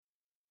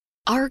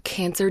Our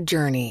Cancer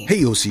Journey.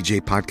 Hey,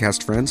 OCJ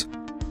podcast friends.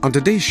 On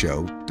today's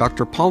show,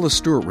 Dr. Paula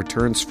Stewart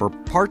returns for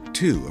part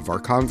 2 of our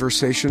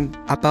conversation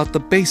about the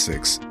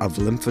basics of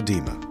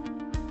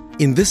lymphedema.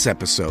 In this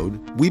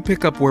episode, we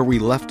pick up where we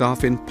left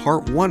off in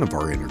part 1 of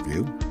our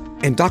interview,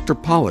 and Dr.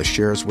 Paula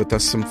shares with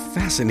us some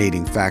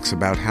fascinating facts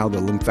about how the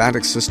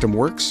lymphatic system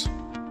works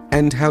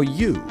and how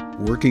you,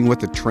 working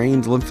with a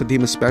trained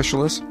lymphedema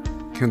specialist,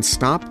 can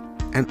stop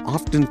and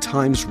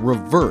oftentimes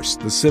reverse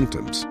the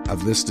symptoms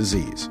of this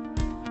disease.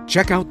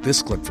 Check out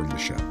this clip from the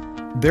show.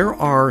 There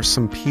are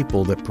some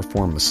people that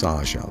perform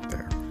massage out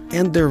there,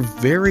 and they're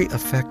very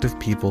effective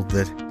people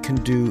that can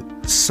do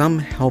some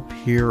help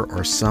here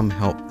or some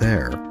help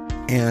there.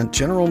 And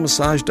general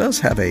massage does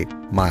have a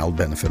mild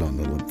benefit on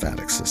the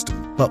lymphatic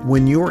system. But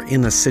when you're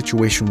in a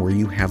situation where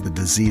you have the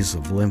disease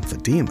of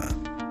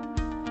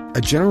lymphedema, a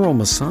general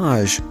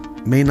massage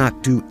may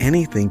not do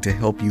anything to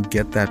help you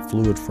get that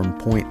fluid from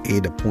point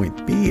A to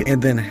point B,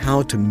 and then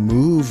how to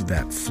move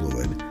that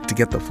fluid to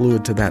get the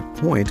fluid to that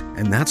point.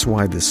 And that's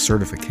why this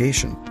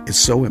certification is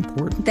so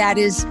important. That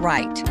is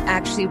right.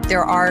 Actually,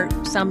 there are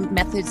some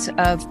methods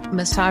of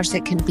massage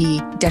that can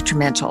be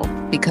detrimental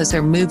because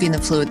they're moving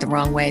the fluid the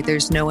wrong way.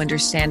 There's no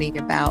understanding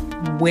about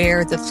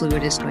where the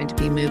fluid is going to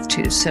be moved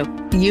to. So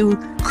you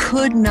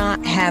could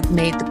not have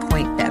made the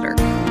point better.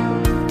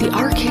 The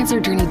Our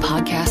Cancer Journey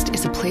podcast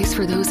is a place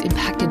for those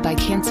impacted by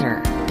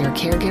cancer, their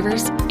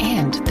caregivers,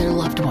 and their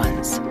loved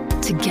ones.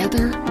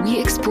 Together, we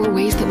explore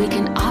ways that we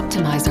can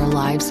optimize our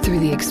lives through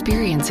the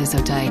experiences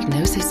of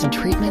diagnosis and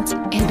treatments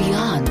and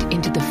beyond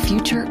into the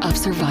future of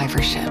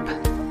survivorship.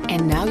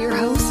 And now your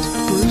host,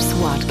 Bruce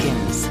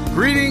Watkins.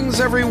 Greetings,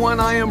 everyone.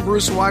 I am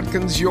Bruce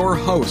Watkins, your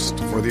host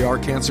for the Our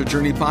Cancer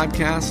Journey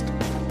podcast.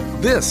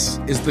 This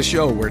is the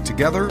show where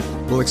together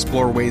we'll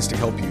explore ways to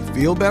help you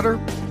feel better,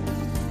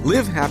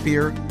 live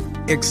happier,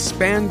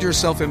 expand your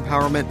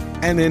self-empowerment,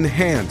 and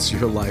enhance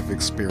your life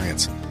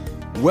experience.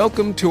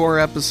 Welcome to our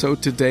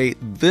episode today.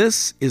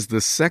 This is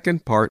the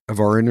second part of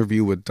our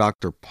interview with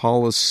Dr.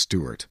 Paula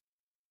Stewart.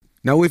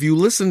 Now, if you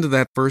listened to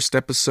that first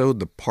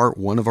episode, the part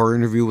 1 of our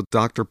interview with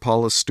Dr.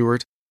 Paula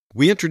Stewart,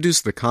 we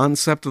introduced the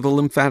concept of the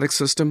lymphatic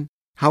system,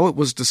 how it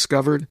was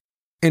discovered,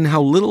 and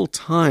how little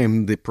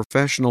time the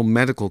professional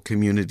medical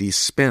community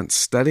spent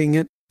studying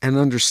it and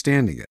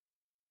understanding it.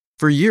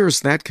 For years,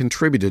 that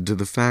contributed to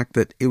the fact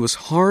that it was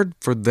hard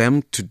for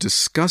them to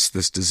discuss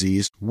this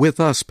disease with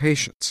us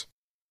patients.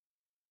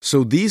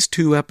 So these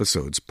 2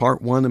 episodes,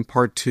 part 1 and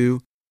part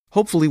 2,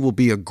 hopefully will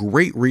be a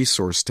great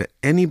resource to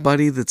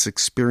anybody that's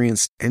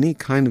experienced any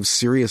kind of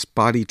serious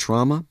body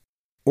trauma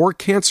or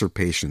cancer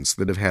patients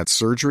that have had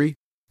surgery,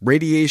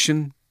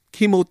 radiation,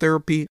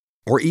 chemotherapy,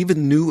 or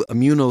even new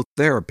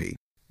immunotherapy,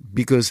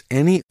 because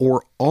any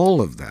or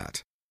all of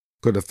that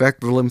could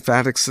affect the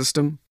lymphatic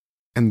system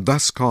and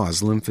thus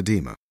cause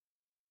lymphedema.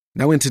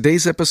 Now, in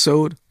today's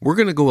episode, we're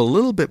going to go a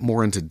little bit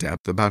more into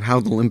depth about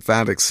how the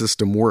lymphatic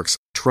system works.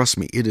 Trust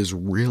me, it is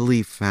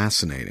really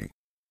fascinating.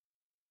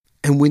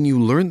 And when you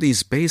learn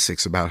these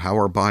basics about how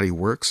our body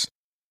works,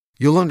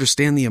 you'll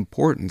understand the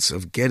importance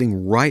of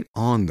getting right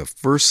on the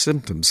first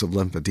symptoms of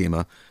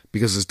lymphedema,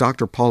 because as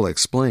Dr. Paula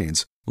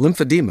explains,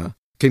 lymphedema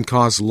can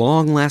cause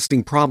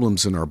long-lasting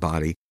problems in our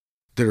body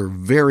that are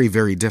very,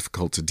 very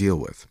difficult to deal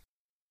with.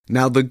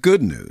 Now, the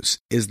good news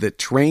is that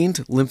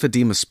trained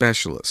lymphedema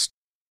specialists,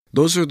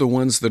 those are the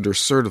ones that are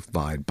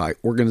certified by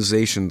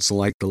organizations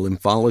like the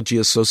Lymphology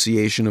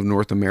Association of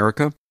North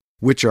America,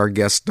 which our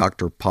guest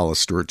Dr. Paula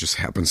Stewart just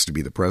happens to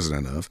be the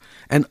president of,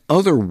 and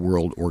other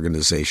world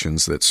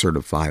organizations that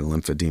certify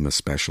lymphedema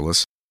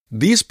specialists.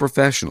 These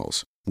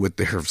professionals, with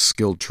their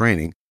skilled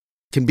training,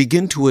 can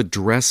begin to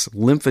address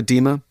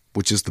lymphedema,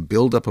 which is the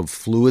buildup of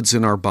fluids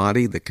in our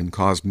body that can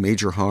cause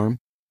major harm,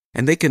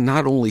 and they can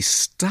not only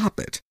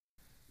stop it,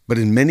 but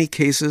in many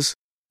cases,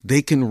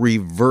 they can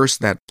reverse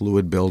that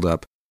fluid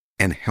buildup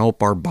and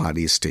help our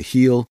bodies to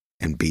heal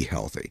and be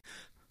healthy.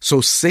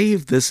 So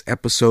save this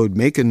episode,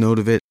 make a note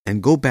of it,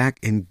 and go back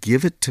and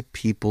give it to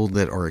people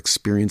that are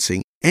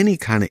experiencing any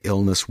kind of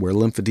illness where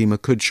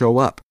lymphedema could show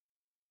up.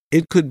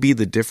 It could be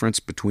the difference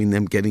between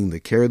them getting the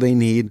care they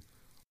need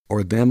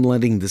or them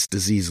letting this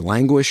disease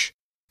languish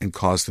and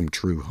cause them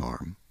true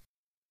harm.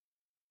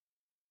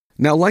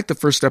 Now, like the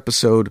first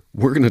episode,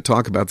 we're going to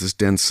talk about this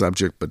dense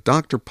subject, but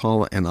Dr.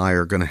 Paula and I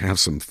are going to have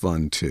some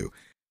fun too.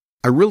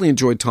 I really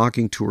enjoyed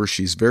talking to her.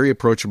 She's very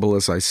approachable,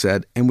 as I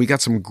said, and we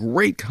got some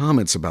great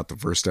comments about the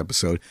first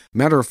episode.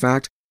 Matter of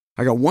fact,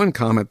 I got one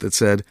comment that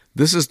said,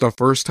 "This is the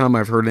first time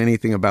I've heard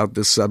anything about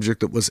this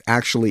subject that was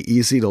actually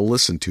easy to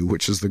listen to,"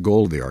 which is the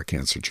goal of the Our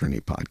Cancer Journey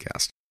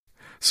podcast.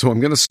 So I'm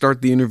going to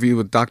start the interview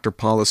with Dr.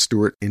 Paula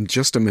Stewart in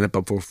just a minute,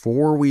 but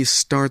before we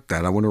start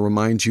that, I want to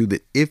remind you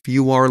that if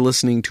you are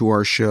listening to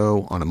our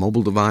show on a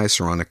mobile device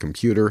or on a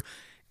computer,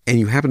 and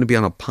you happen to be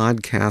on a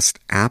podcast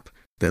app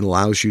that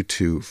allows you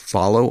to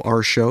follow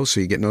our show so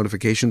you get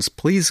notifications,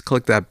 please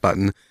click that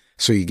button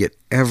so you get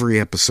every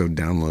episode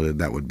downloaded.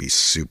 That would be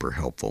super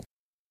helpful.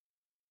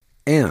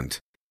 And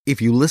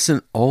if you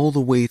listen all the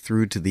way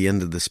through to the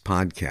end of this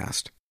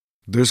podcast,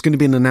 there's going to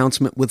be an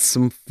announcement with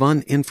some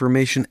fun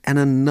information and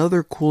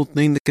another cool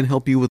thing that can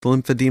help you with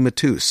lymphedema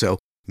too. So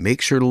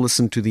make sure to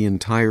listen to the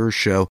entire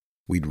show.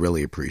 We'd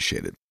really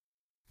appreciate it.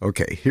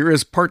 Okay, here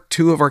is part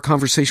 2 of our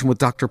conversation with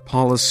Dr.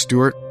 Paula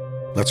Stewart.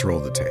 Let's roll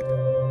the tape.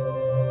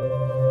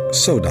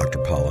 So, Dr.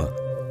 Paula,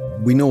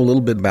 we know a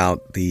little bit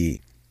about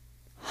the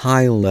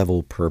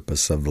high-level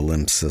purpose of the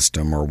lymph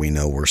system, or we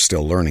know we're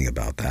still learning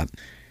about that.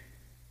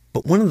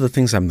 But one of the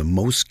things I'm the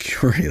most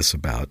curious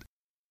about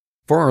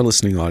for our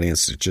listening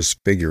audience is just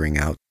figuring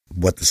out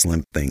what this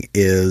lymph thing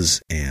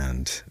is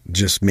and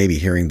just maybe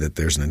hearing that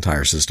there's an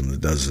entire system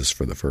that does this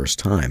for the first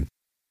time.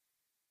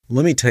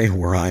 Let me tell you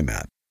where I'm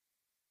at.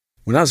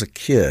 When I was a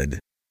kid,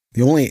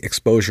 the only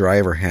exposure I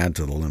ever had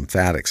to the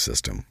lymphatic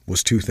system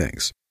was 2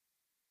 things.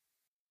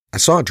 I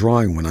saw a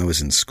drawing when I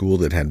was in school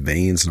that had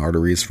veins and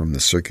arteries from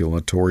the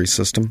circulatory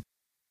system,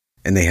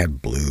 and they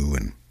had blue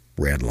and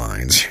red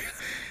lines.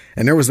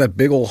 And there was that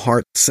big old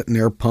heart sitting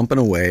there pumping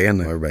away, and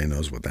everybody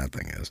knows what that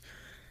thing is.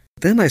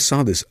 Then I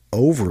saw this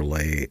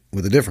overlay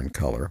with a different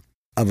color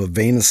of a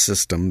venous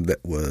system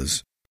that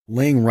was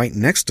laying right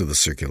next to the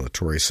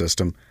circulatory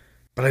system,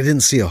 but I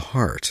didn't see a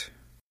heart.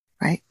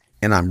 Right.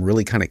 And I'm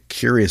really kind of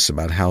curious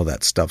about how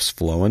that stuff's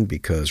flowing,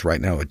 because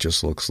right now it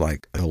just looks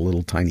like a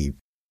little tiny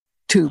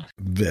tube.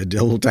 A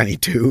little tiny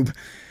tube.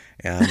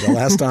 And the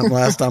last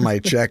time I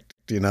checked,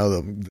 the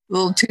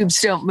little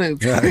tubes don't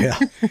move. Yeah.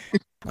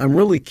 I'm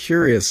really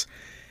curious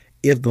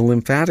if the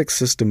lymphatic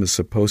system is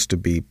supposed to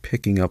be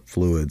picking up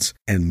fluids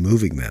and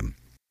moving them.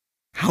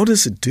 How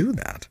does it do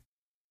that?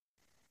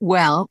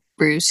 Well,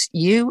 Bruce,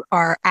 you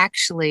are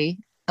actually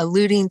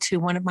alluding to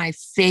one of my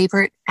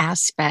favorite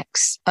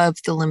aspects of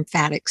the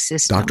lymphatic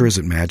system. Doctor, is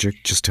it magic?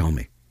 Just tell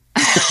me.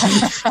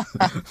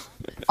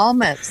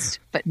 Almost,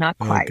 but not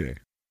quite. Okay.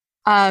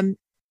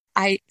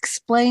 I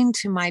explain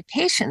to my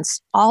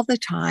patients all the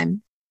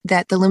time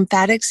that the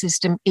lymphatic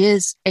system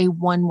is a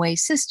one-way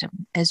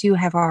system, as you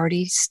have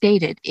already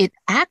stated. It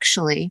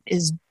actually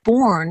is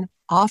born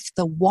off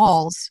the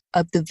walls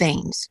of the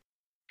veins.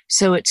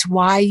 So it's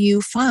why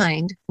you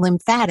find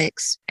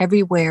lymphatics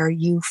everywhere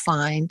you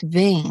find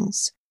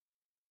veins.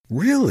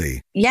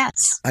 Really?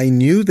 Yes. I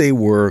knew they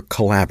were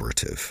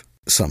collaborative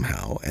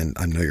somehow, and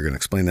I know you're going to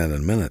explain that in a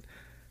minute,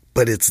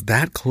 but it's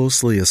that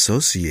closely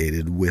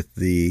associated with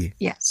the...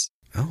 Yes.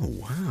 Oh,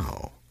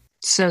 wow.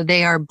 So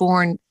they are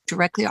born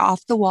directly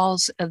off the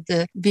walls of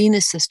the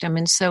venous system.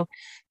 And so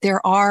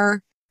there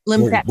are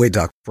lymphatic... Wait,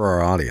 Doc, for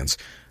our audience,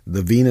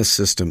 the venous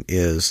system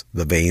is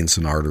the veins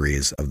and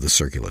arteries of the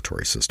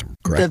circulatory system,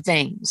 correct? The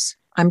veins.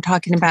 I'm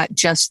talking about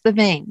just the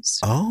veins.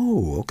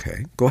 Oh,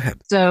 okay. Go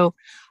ahead. So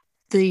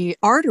the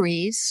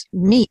arteries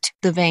meet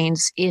the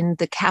veins in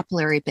the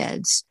capillary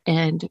beds,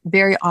 and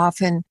very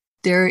often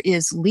there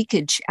is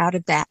leakage out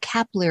of that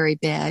capillary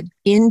bed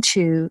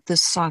into the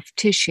soft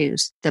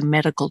tissues, the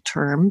medical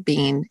term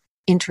being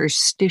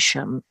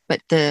interstitium,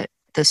 but the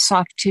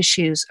soft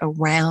tissues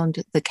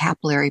around the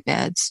capillary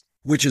beds.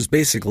 Which is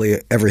basically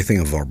everything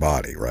of our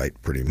body, right?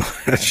 Pretty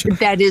much.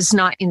 That is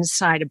not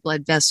inside a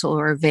blood vessel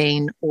or a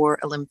vein or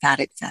a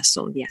lymphatic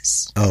vessel,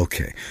 yes.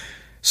 Okay.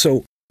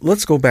 So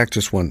let's go back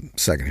just one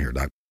second here,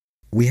 Doc.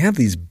 We have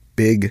these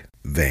big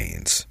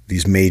veins,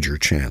 these major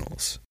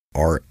channels.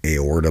 Our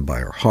aorta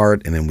by our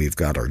heart, and then we've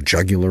got our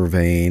jugular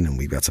vein, and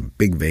we've got some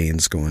big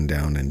veins going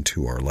down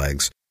into our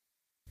legs.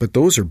 But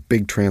those are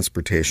big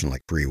transportation,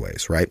 like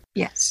freeways, right?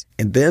 Yes.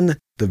 And then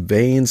the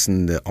veins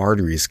and the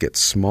arteries get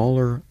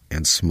smaller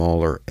and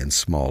smaller and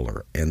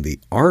smaller. And the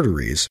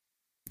arteries,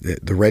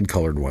 the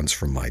red-colored ones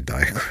from my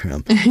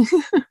diagram,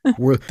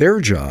 where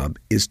their job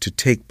is to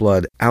take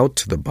blood out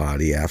to the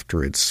body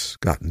after it's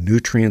got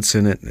nutrients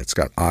in it and it's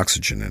got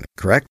oxygen in it,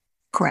 correct?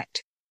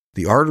 Correct.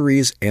 The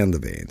arteries and the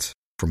veins.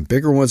 From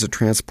bigger ones that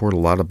transport a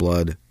lot of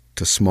blood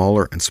to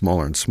smaller and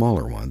smaller and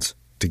smaller ones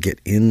to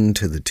get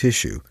into the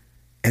tissue.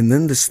 And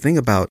then this thing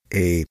about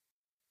a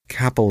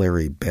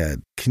capillary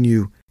bed. Can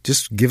you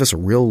just give us a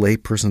real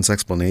layperson's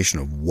explanation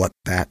of what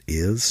that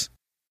is?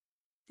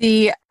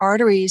 The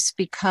arteries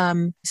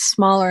become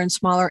smaller and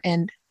smaller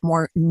and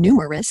more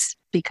numerous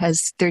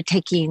because they're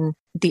taking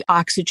the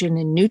oxygen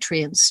and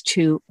nutrients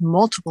to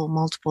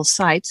multiple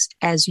sites,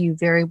 as you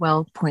very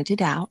well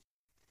pointed out.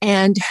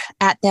 And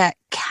at that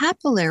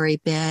capillary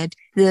bed,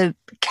 the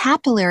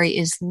capillary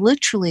is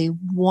literally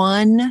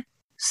one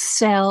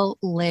cell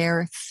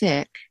layer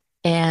thick,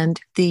 and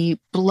the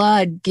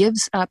blood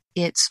gives up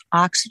its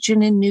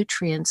oxygen and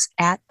nutrients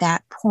at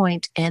that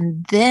point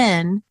and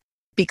then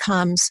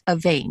becomes a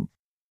vein,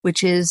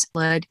 which is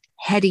blood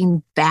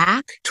heading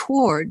back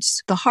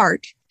towards the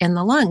heart and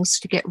the lungs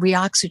to get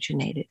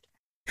reoxygenated.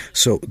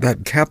 So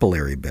that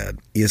capillary bed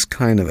is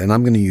kind of, and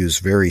I'm going to use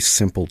very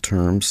simple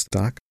terms,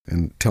 Doc,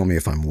 and tell me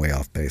if I'm way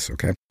off base,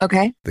 okay?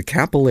 Okay. The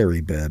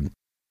capillary bed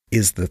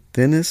is the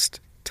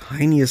thinnest,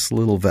 tiniest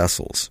little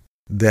vessels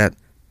that,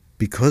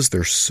 because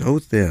they're so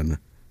thin,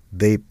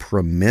 they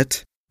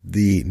permit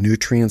the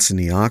nutrients and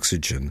the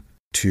oxygen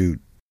to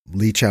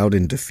leach out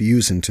and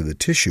diffuse into the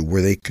tissue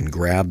where they can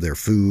grab their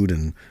food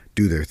and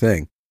do their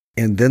thing.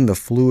 and then the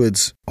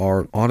fluids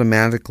are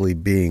automatically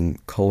being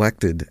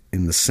collected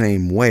in the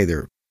same way.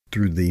 They're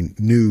through the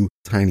new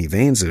tiny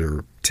veins that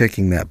are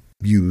taking that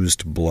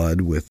used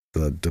blood with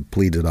the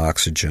depleted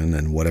oxygen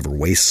and whatever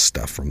waste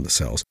stuff from the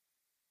cells.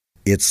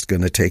 It's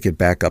going to take it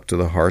back up to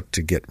the heart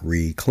to get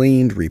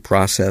re-cleaned,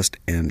 reprocessed,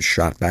 and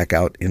shot back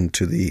out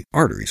into the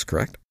arteries,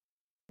 correct?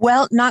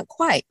 Well, not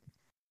quite.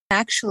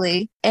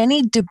 Actually,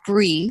 any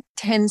debris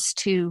tends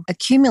to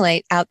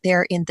accumulate out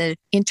there in the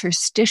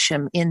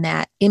interstitium, in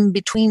that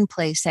in-between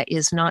place that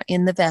is not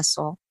in the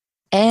vessel.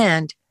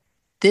 And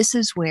this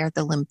is where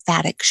the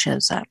lymphatic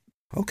shows up.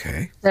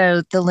 Okay.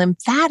 So the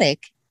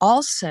lymphatic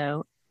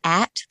also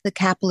at the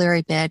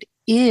capillary bed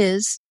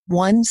is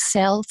one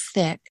cell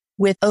thick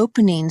with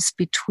openings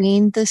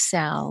between the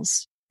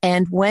cells.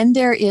 And when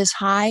there is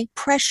high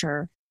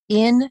pressure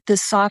in the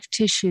soft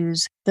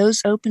tissues,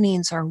 those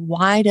openings are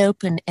wide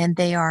open and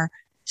they are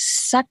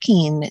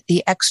sucking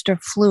the extra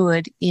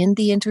fluid in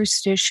the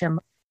interstitium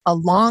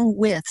along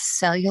with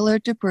cellular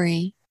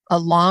debris,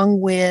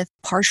 along with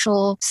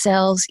partial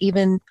cells,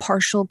 even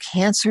partial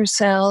cancer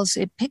cells.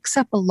 It picks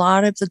up a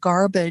lot of the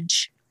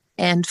garbage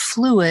and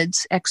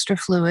fluids, extra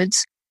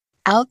fluids,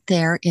 out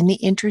there in the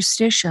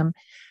interstitium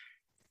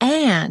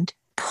and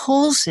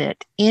pulls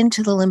it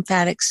into the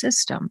lymphatic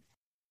system.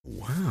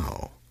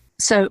 Wow.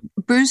 So,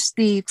 Bruce,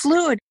 the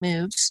fluid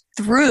moves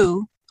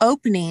through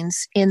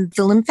openings in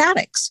the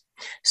lymphatics.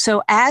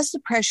 So as the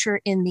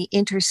pressure in the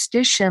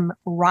interstitium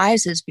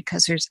rises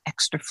because there's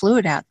extra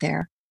fluid out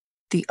there,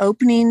 the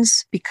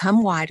openings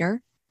become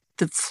wider,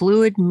 the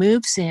fluid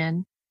moves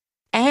in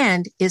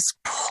and is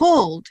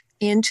pulled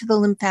into the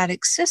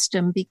lymphatic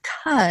system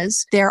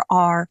because there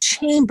are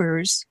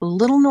chambers a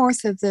little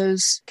north of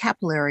those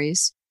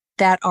capillaries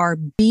that are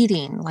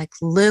beating like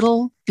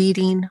little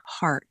beating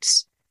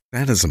hearts.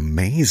 That is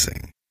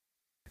amazing.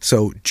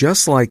 So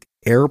just like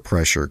air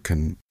pressure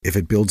can, if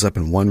it builds up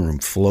in one room,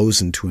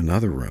 flows into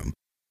another room,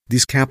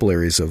 these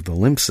capillaries of the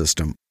lymph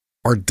system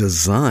are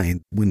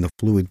designed when the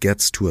fluid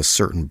gets to a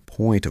certain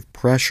point of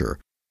pressure.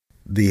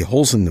 The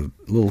holes in the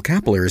little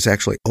capillaries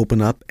actually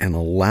open up and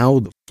allow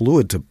the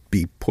fluid to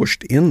be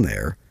pushed in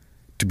there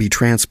to be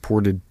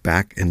transported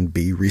back and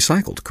be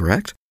recycled,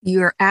 correct?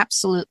 You're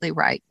absolutely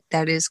right.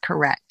 That is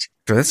correct.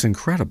 That's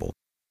incredible.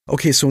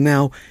 Okay, so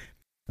now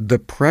the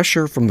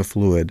pressure from the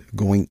fluid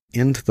going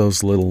into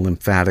those little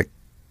lymphatic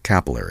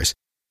capillaries,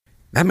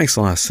 that makes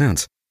a lot of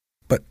sense.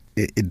 But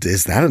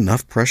is that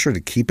enough pressure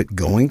to keep it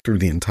going through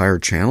the entire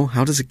channel?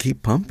 How does it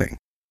keep pumping?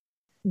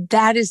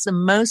 That is the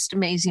most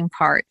amazing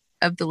part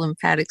of the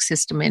lymphatic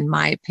system, in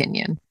my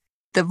opinion.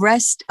 The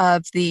rest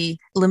of the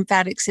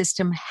lymphatic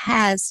system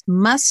has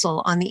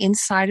muscle on the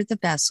inside of the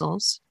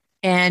vessels,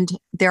 and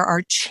there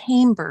are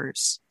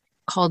chambers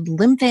called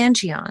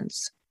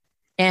lymphangions.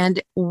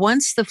 And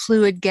once the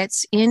fluid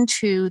gets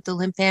into the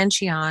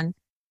lymphangion,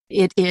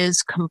 it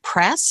is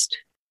compressed,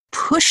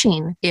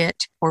 pushing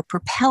it or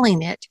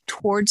propelling it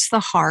towards the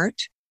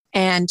heart.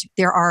 And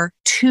there are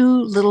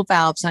two little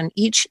valves on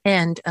each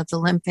end of the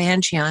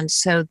lymphangion.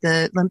 So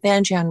the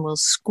lymphangion will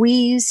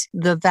squeeze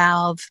the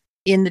valve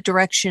in the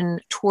direction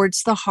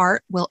towards the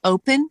heart, will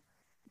open,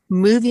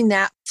 moving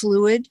that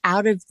fluid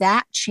out of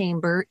that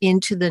chamber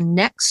into the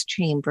next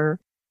chamber,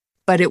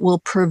 but it will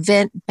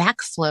prevent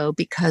backflow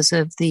because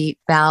of the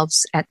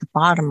valves at the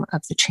bottom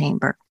of the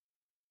chamber.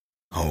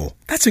 Oh,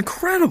 that's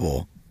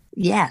incredible.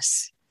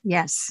 Yes,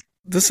 yes.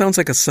 This sounds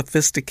like a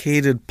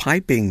sophisticated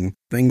piping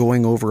thing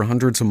going over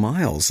hundreds of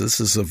miles. This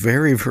is a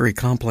very, very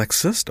complex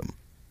system.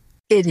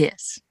 It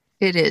is.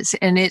 It is.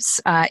 And it's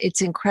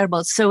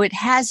incredible. So it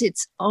has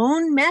its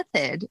own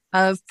method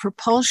of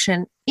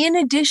propulsion. In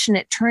addition,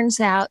 it turns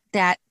out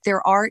that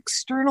there are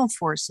external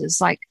forces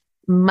like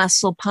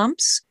muscle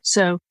pumps.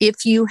 So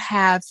if you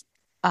have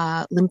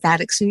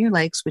lymphatics in your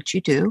legs, which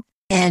you do,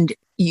 and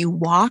you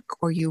walk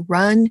or you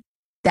run,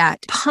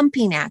 that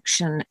pumping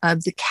action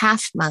of the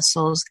calf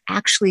muscles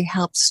actually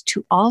helps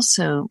to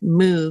also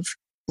move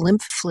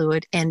lymph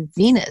fluid and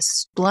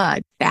venous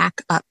blood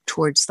back up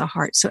towards the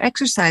heart. So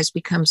exercise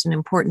becomes an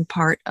important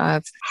part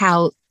of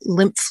how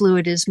lymph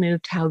fluid is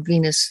moved, how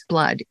venous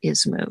blood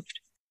is moved.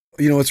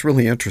 You know, it's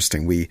really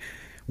interesting.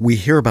 We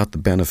hear about the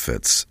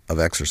benefits of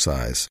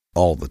exercise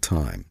all the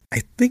time.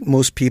 I think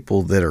most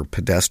people that are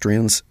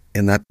pedestrians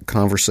in that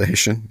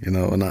conversation, you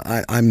know, and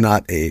I'm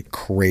not a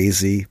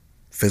crazy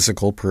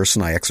physical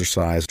person. I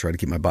exercise, try to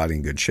keep my body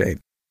in good shape.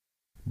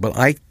 But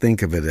I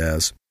think of it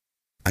as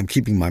I'm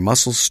keeping my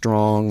muscles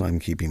strong, I'm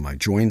keeping my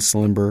joints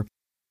limber,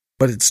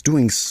 but it's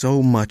doing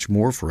so much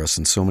more for us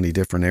in so many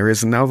different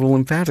areas, and now the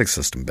lymphatic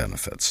system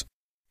benefits.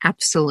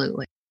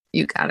 Absolutely.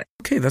 You got it.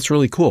 Okay, that's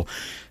really cool.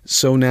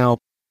 So now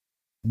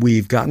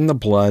we've gotten the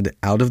blood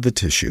out of the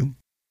tissue.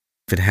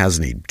 If it has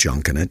any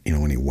junk in it, you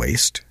know, any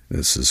waste,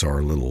 this is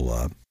our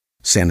little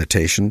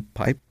sanitation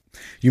pipe.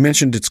 You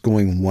mentioned it's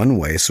going one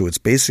way, so it's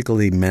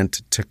basically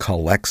meant to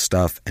collect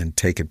stuff and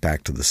take it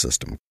back to the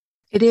system.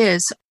 It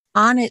is.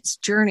 On its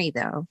journey,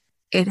 though,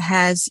 it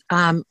has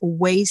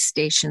way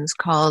stations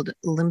called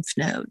lymph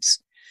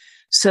nodes.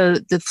 So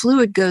the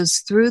fluid goes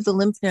through the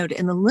lymph node,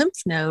 and the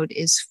lymph node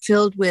is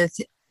filled with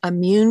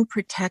immune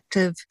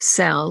protective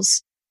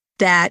cells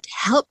that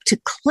help to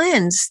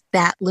cleanse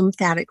that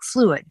lymphatic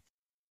fluid.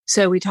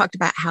 So we talked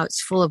about how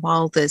it's full of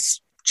all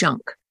this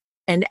junk.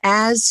 And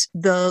as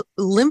the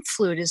lymph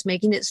fluid is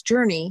making its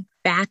journey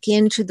back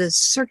into the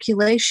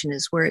circulation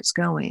is where it's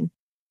going,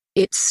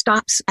 it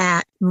stops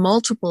at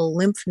multiple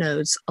lymph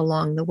nodes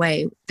along the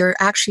way.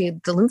 The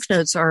lymph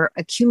nodes are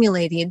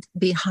accumulated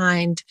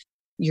behind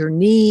your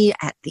knee,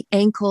 at the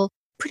ankle,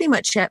 pretty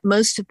much at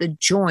most of the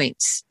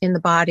joints in the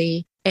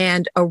body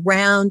and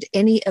around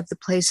any of the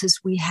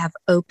places we have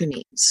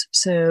openings.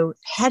 So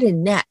head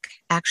and neck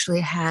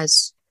actually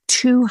has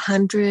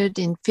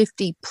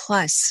 250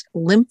 plus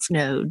lymph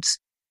nodes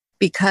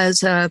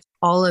because of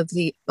all of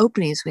the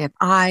openings. We have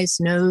eyes,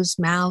 nose,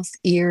 mouth,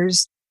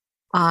 ears,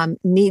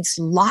 needs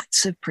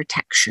lots of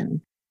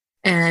protection.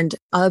 And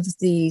of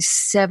the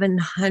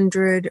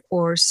 700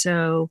 or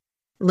so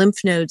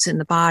lymph nodes in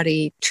the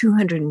body,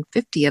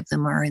 250 of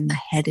them are in the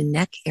head and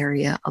neck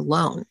area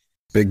alone.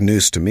 Big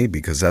news to me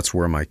because that's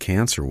where my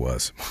cancer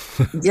was.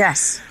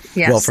 Yes.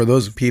 Well, for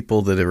those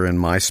people that are in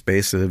my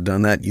space that have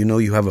done that,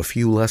 you have a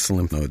few less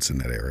lymph nodes in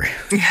that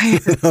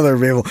area. They're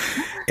available.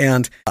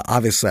 And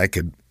obviously I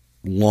could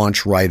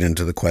launch right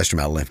into the question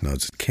about lymph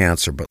nodes and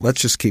cancer, but let's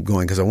just keep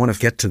going because I want to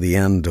get to the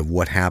end of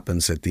what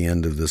happens at the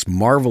end of this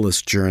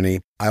marvelous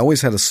journey. I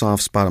always had a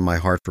soft spot in my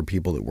heart for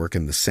people that work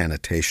in the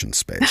sanitation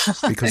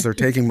space because they're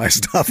taking my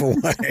stuff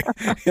away.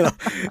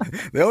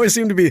 They always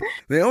seem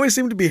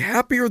to be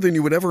happier than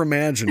you would ever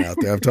imagine out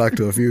there. I've talked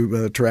to a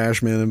few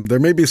trash men, and there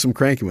may be some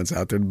cranky ones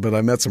out there, but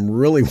I met some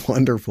really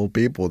wonderful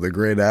people with a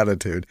great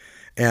attitude,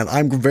 and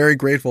I'm very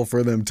grateful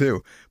for them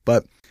too.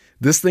 But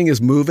this thing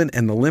is moving,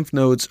 and the lymph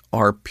nodes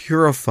are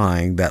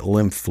purifying that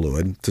lymph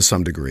fluid to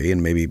some degree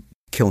and maybe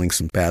killing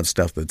some bad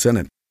stuff that's in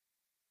it.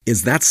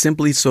 Is that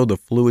simply so the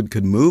fluid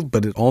could move,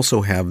 but it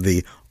also have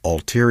the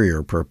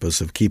ulterior purpose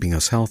of keeping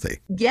us healthy?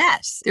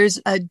 Yes, there's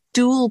a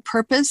dual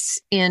purpose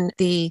in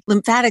the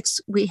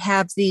lymphatics. We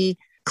have the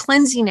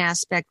cleansing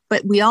aspect,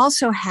 but we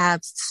also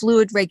have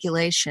fluid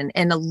regulation,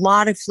 and a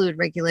lot of fluid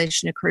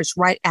regulation occurs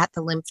right at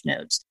the lymph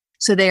nodes.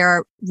 So they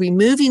are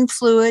removing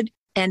fluid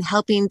and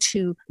helping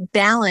to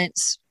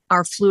balance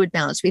our fluid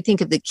balance. We think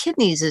of the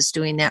kidneys as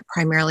doing that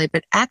primarily,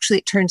 but actually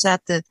it turns out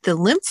that the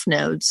lymph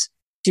nodes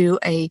do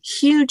a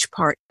huge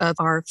part of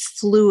our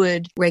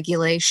fluid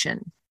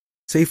regulation.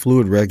 Say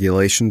fluid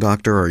regulation,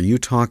 doctor, are you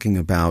talking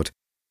about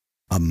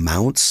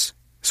amounts?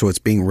 So it's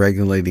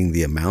regulating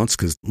the amounts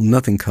because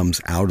nothing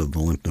comes out of the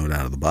lymph node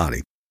out of the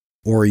body.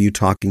 Or are you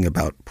talking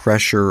about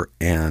pressure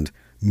and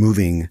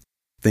moving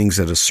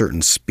things at a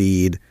certain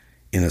speed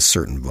in a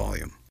certain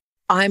volume?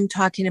 I'm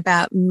talking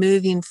about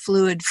moving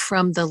fluid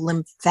from the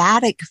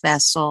lymphatic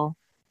vessel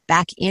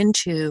back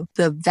into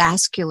the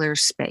vascular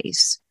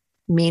space,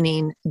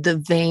 meaning the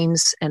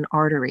veins and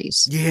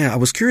arteries. Yeah, I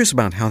was curious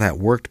about how that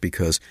worked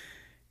because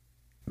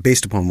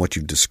based upon what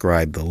you've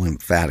described, the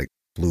lymphatic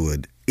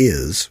fluid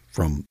is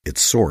from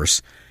its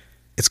source,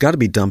 it's got to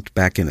be dumped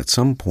back in at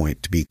some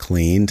point to be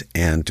cleaned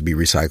and to be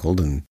recycled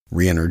and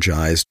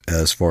re-energized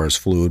as far as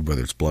fluid,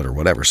 whether it's blood or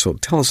whatever. So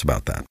tell us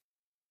about that.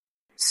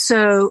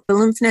 So the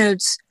lymph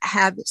nodes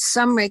have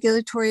some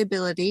regulatory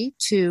ability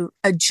to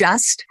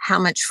adjust how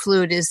much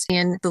fluid is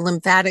in the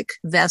lymphatic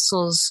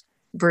vessels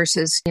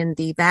versus in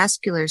the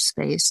vascular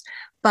space,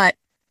 but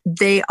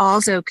they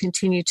also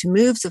continue to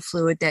move the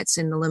fluid that's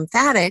in the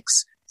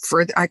lymphatics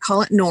further, I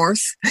call it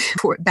north,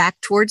 back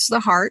towards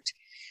the heart.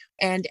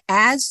 And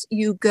as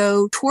you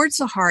go towards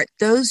the heart,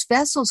 those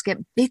vessels get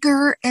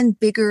bigger and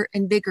bigger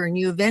and bigger, and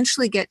you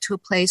eventually get to a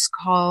place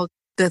called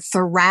the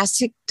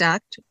thoracic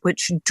duct,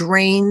 which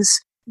drains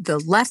the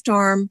left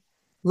arm,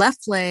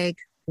 left leg,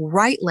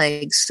 right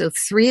leg, so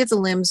 3 of the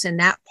limbs in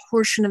that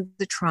portion of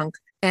the trunk,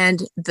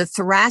 and the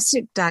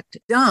thoracic duct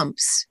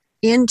dumps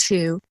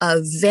into a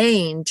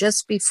vein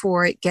just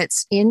before it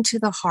gets into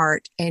the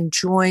heart and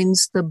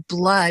joins the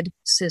blood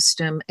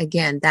system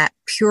again. That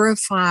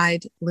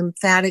purified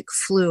lymphatic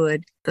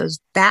fluid goes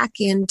back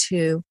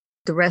into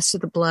the rest of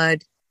the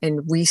blood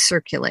and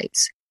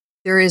recirculates.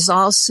 There is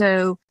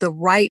also the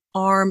right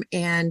arm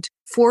and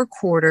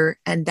forequarter,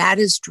 and that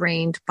is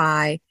drained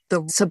by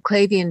the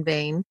subclavian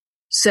vein.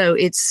 So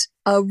it's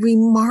a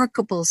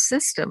remarkable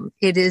system.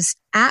 It is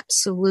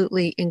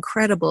absolutely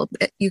incredible.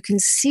 You can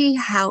see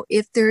how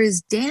if there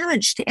is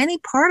damage to any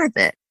part of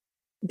it,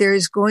 there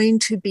is going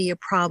to be a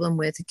problem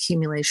with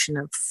accumulation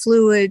of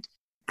fluid,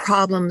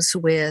 problems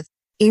with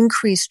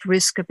increased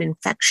risk of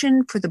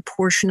infection for the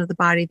portion of the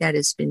body that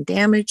has been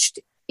damaged,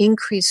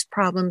 increased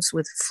problems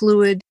with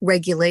fluid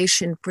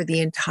regulation for the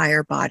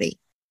entire body.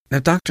 Now,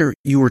 doctor,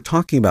 you were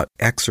talking about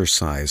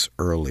exercise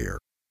earlier.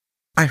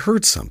 I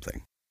heard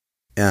something,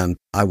 and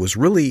I was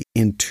really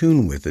in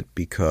tune with it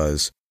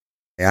because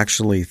I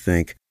actually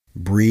think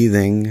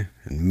breathing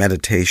and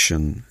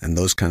meditation and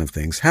those kind of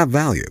things have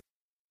value.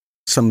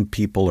 Some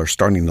people are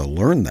starting to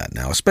learn that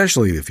now,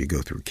 especially if you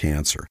go through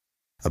cancer,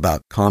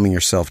 about calming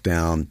yourself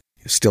down,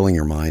 stilling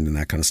your mind and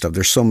that kind of stuff.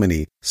 There's so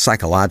many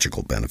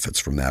psychological benefits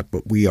from that,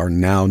 but we are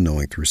now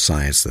knowing through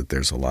science that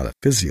there's a lot of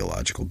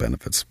physiological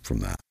benefits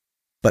from that.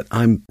 But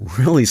I'm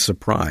really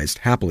surprised,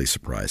 happily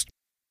surprised,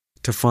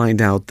 to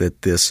find out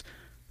that this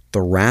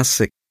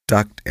thoracic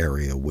duct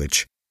area,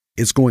 which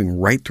is going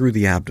right through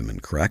the abdomen,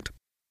 correct?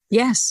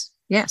 Yes.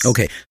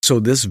 Okay, so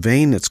this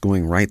vein that's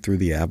going right through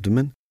the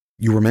abdomen,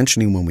 you were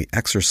mentioning when we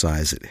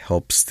exercise, it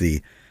helps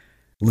the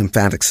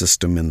lymphatic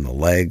system in the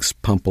legs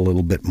pump a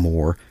little bit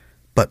more.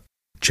 But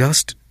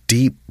just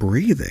deep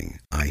breathing,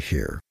 I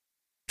hear,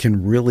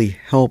 can really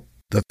help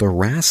the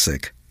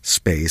thoracic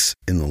space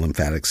in the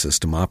lymphatic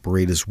system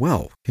operate as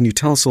well. Can you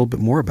tell us a little bit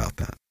more about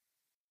that?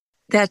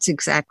 That's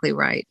exactly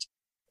right.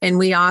 And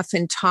we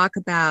often talk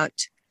about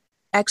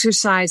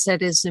exercise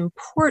that is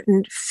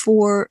important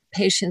for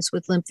patients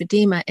with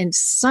lymphedema. And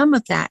some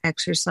of that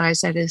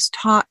exercise that is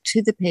taught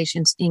to the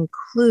patients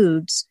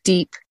includes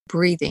deep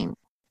breathing.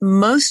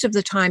 Most of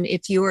the time,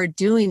 if you are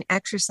doing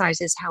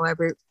exercises,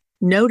 however,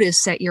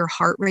 notice that your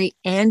heart rate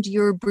and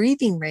your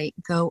breathing rate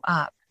go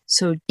up.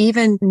 So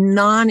even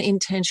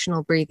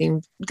non-intentional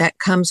breathing that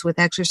comes with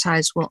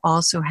exercise will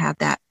also have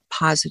that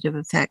positive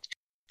effect.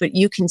 But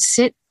you can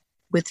sit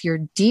with your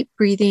deep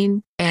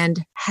breathing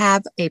and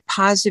have a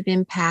positive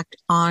impact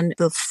on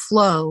the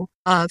flow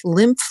of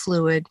lymph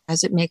fluid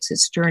as it makes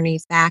its journey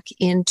back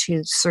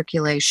into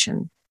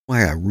circulation.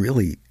 Why I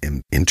really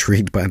am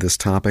intrigued by this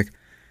topic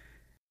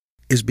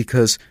is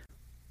because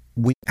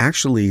we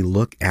actually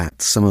look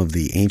at some of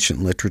the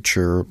ancient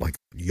literature like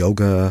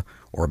yoga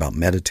or about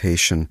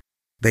meditation.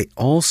 They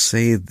all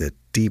say that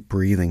deep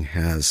breathing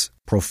has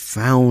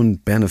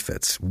profound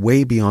benefits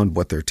way beyond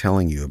what they're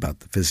telling you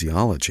about the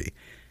physiology.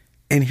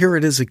 And here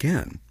it is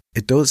again.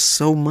 It does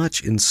so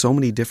much in so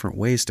many different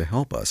ways to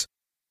help us.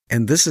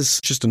 And this is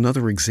just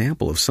another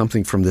example of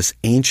something from this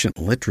ancient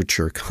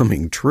literature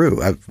coming true.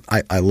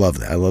 I love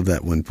that. I love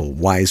that when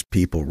wise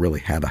people really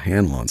had a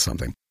handle on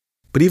something.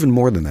 But even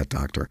more than that,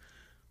 Doctor,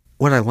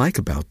 what I like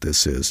about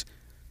this is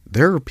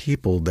there are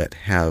people that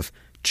have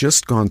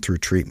just gone through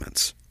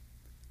treatments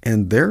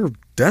and they're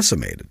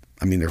decimated.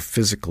 I mean, they're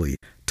physically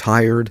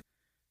tired.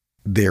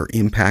 They're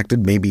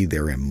impacted. Maybe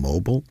they're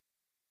immobile.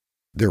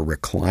 They're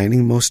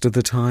reclining most of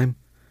the time.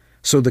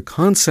 So the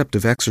concept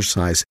of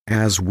exercise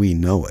as we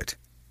know it,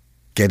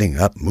 getting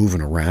up, moving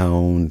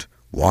around,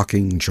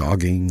 walking,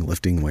 jogging,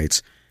 lifting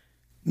weights,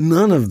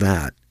 none of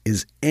that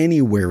is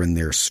anywhere in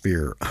their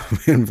sphere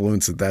of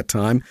influence at that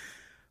time.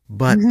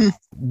 But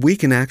we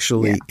can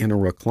actually, in a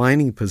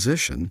reclining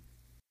position,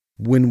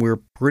 when we're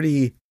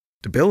pretty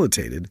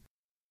debilitated,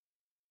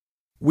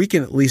 we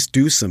can at least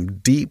do some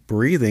deep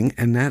breathing,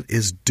 and that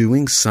is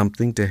doing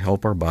something to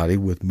help our body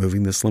with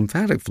moving this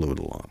lymphatic fluid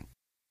along.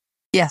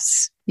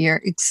 Yes,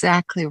 you're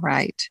exactly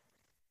right.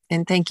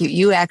 And thank you.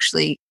 You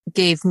actually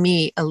gave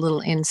me a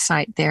little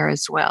insight there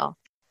as well.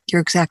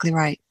 You're exactly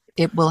right.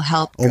 It will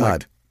help. Oh,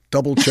 God.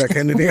 Double check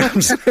anything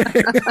I'm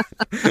saying.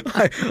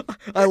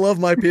 I love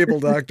my people,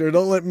 Doctor.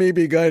 Don't let me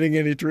be guiding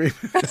any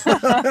treatment.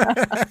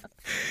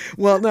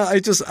 Well, no,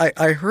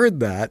 I heard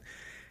that.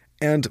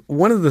 And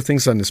one of the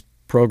things on this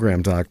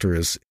program, Doctor,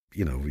 is,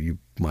 you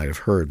might have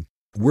heard,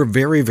 we're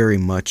very, very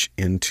much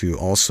into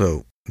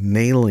also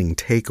nailing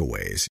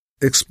takeaways,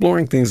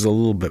 exploring things a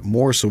little bit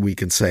more so we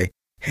can say,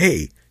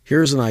 hey,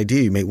 here's an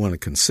idea you may want to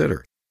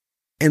consider.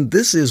 And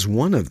this is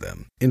one of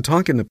them. In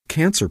talking to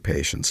cancer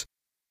patients,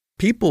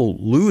 people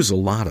lose a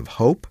lot of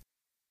hope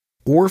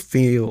or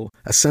feel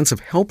a sense of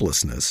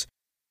helplessness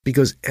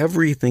because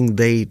everything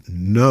they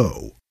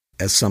know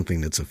as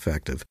something that's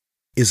effective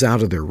is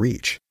out of their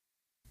reach.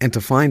 And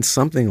to find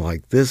something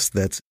like this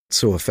that's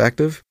so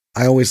effective,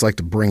 I always like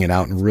to bring it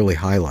out and really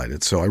highlight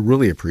it. So I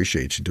really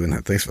appreciate you doing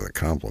that. Thanks for the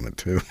compliment,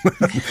 too.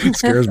 It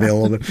scares me a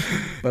little bit.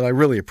 But I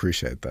really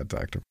appreciate that,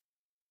 Doctor.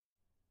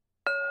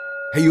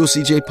 Hey,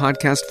 UOCJ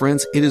podcast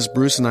friends, it is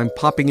Bruce, and I'm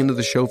popping into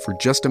the show for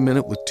just a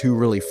minute with two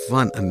really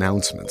fun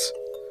announcements.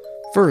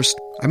 First,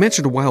 I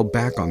mentioned a while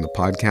back on the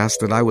podcast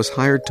that I was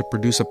hired to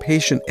produce a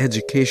patient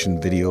education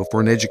video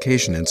for an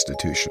education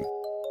institution.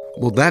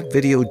 Well, that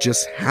video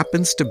just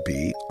happens to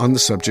be on the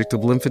subject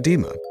of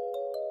lymphedema.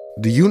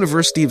 The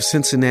University of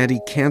Cincinnati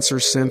Cancer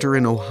Center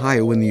in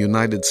Ohio in the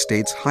United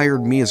States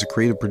hired me as a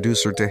creative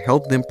producer to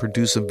help them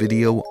produce a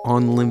video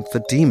on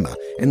lymphedema.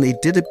 And they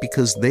did it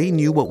because they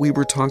knew what we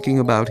were talking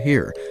about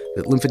here,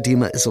 that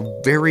lymphedema is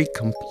a very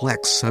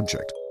complex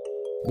subject.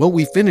 Well,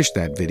 we finished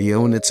that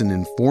video, and it's an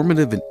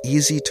informative and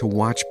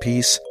easy-to-watch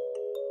piece.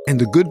 And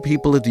the good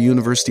people at the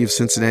University of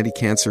Cincinnati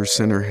Cancer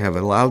Center have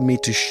allowed me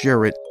to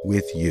share it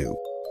with you.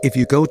 If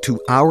you go to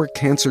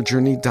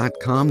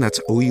ourcancerjourney.com,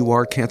 that's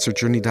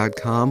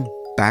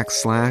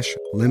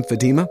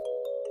ourcancerjourney.com/lymphedema,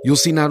 you'll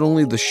see not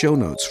only the show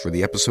notes for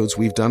the episodes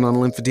we've done on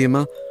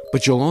lymphedema,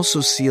 but you'll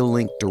also see a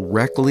link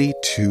directly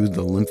to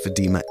the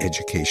lymphedema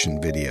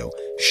education video.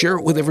 Share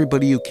it with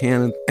everybody you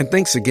can, and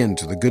thanks again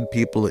to the good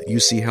people at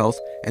UC Health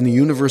and the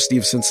University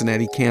of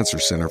Cincinnati Cancer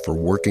Center for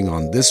working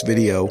on this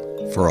video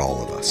for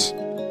all of us.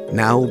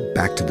 Now,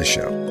 back to the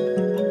show.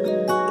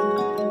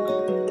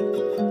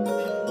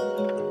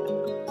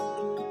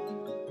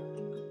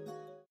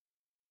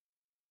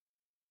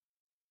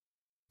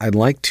 I'd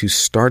like to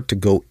start to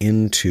go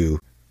into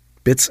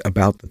bits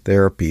about the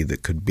therapy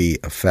that could be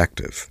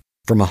effective.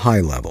 from a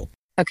high level.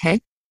 Okay.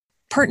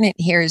 Pertinent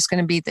here is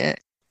going to be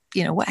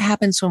what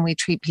happens when we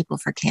treat people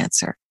for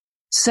cancer.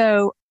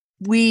 So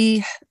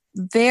we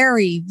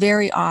very,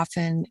 very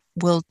often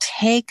will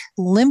take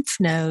lymph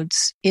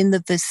nodes in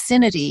the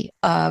vicinity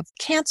of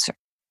cancer.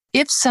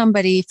 If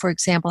somebody, for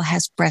example,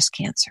 has breast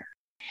cancer,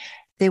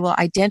 they will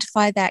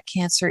identify that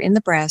cancer in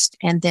the breast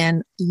and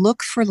then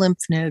look for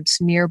lymph nodes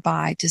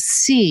nearby to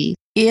see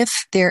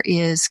if there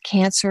is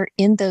cancer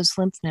in those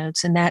lymph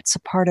nodes, and that's a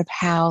part of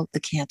how the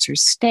cancer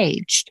is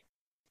staged.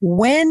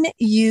 When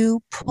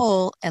you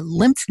pull a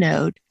lymph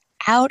node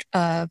out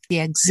of the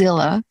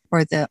axilla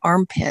or the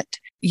armpit,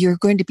 you're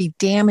going to be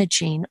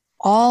damaging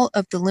all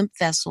of the lymph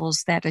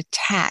vessels that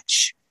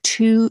attach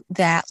to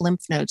that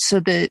lymph node. So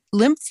the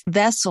lymph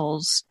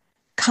vessels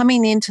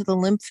coming into the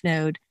lymph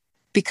node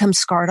become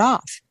scarred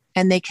off,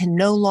 and they can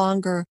no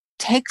longer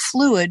take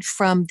fluid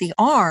from the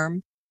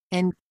arm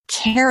and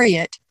carry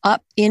it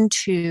up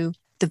into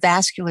the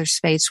vascular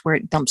space where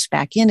it dumps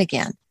back in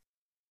again.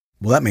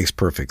 Well, that makes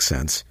perfect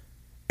sense.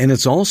 And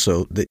it's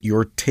also that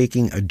you're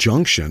taking a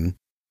junction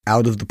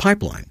out of the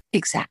pipeline.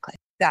 Exactly.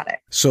 Got it.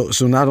 So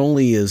not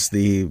only is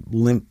the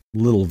lymph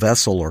little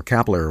vessel or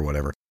capillary or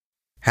whatever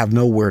have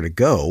nowhere to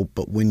go,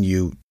 but when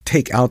you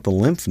take out the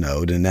lymph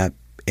node and that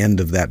end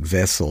of that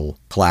vessel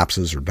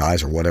collapses or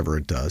dies or whatever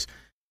it does,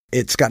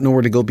 it's got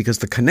nowhere to go because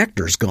the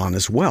connector's gone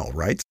as well,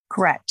 right?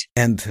 Correct.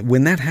 And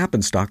when that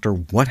happens, doctor,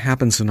 what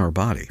happens in our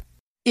body?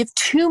 If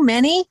too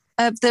many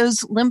of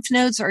those lymph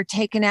nodes are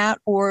taken out,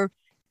 or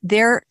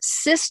their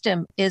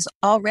system is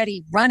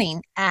already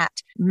running at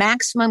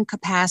maximum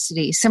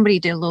capacity. Somebody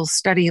did a little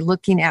study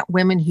looking at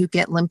women who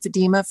get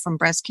lymphedema from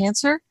breast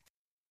cancer,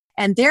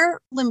 and their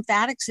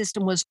lymphatic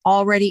system was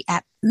already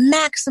at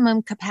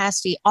maximum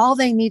capacity. All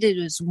they needed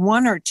was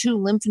 1 or 2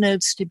 lymph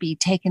nodes to be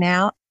taken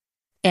out,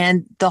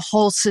 and the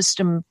whole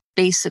system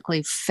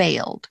basically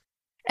failed.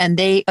 And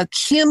they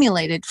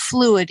accumulated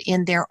fluid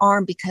in their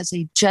arm because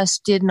they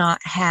just did not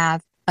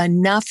have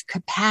enough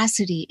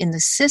capacity in the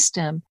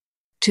system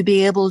to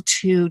be able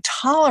to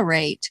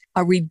tolerate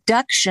a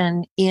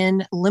reduction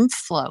in lymph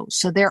flow.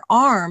 So their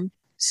arm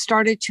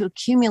started to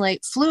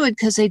accumulate fluid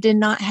because they did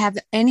not have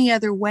any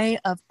other way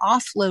of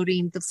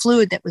offloading the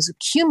fluid that was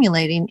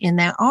accumulating in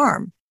that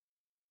arm.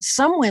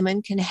 Some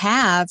women can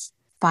have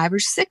 5 or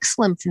 6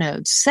 lymph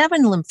nodes,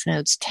 7 lymph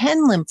nodes,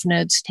 10 lymph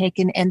nodes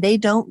taken, and they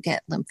don't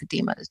get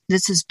lymphedema.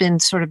 This has been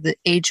sort of the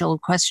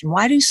age-old question.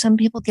 Why do some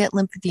people get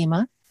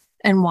lymphedema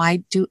and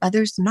why do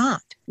others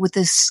not with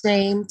the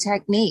same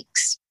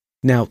techniques?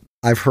 Now,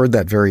 I've heard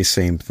that very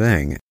same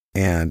thing,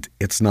 and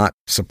it's not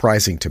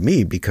surprising to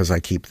me because I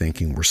keep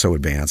thinking we're so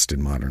advanced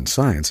in modern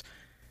science.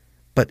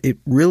 But it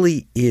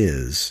really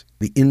is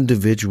the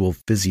individual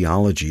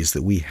physiologies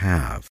that we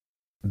have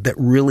that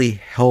really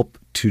help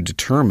to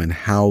determine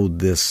how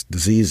this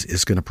disease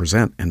is going to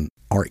present in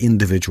our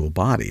individual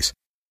bodies.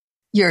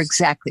 You're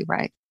exactly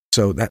right.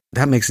 So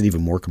that makes it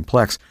even more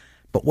complex.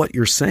 But what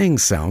you're saying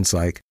sounds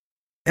like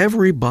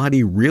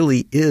everybody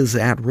really is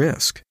at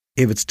risk.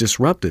 If it's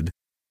disrupted,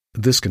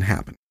 this can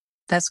happen.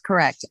 That's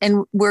correct.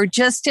 And we're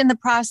just in the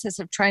process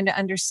of trying to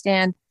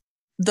understand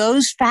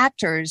those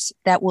factors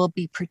that will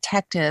be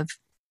protective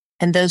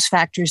and those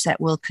factors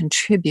that will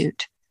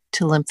contribute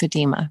to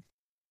lymphedema.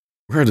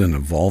 We're at an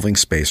evolving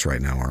space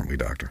right now, aren't we,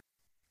 doctor?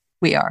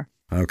 We are.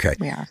 Okay.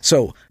 We are.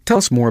 So tell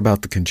us more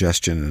about the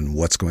congestion and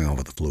what's going on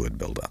with the fluid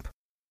buildup.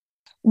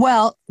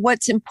 Well,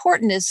 what's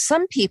important is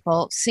some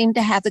people seem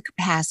to have the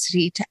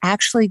capacity to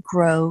actually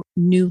grow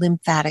new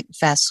lymphatic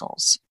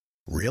vessels.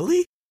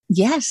 Really?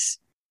 Yes.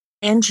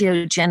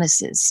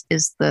 Angiogenesis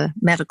is the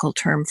medical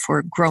term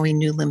for growing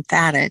new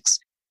lymphatics,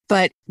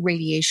 but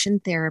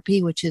radiation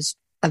therapy, which is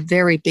a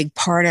very big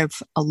part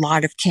of a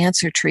lot of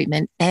cancer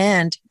treatment,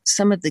 and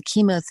some of the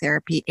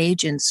chemotherapy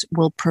agents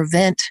will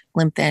prevent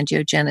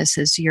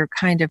lymphangiogenesis. You're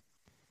kind of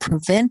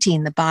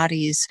preventing the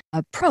body's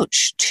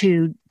approach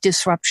to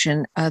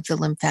disruption of the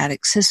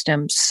lymphatic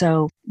system.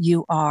 So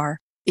you are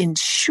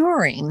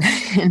ensuring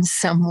in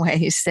some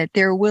ways that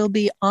there will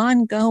be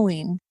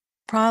ongoing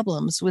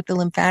problems with the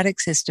lymphatic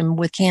system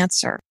with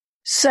cancer.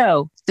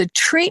 So the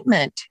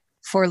treatment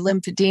for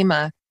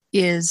lymphedema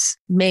is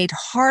made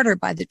harder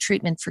by the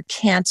treatment for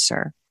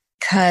cancer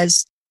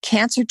because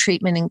cancer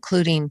treatment,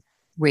 including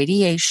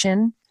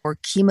radiation or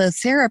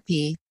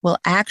chemotherapy, will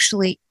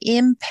actually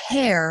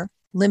impair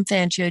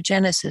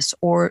lymphangiogenesis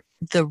or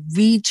the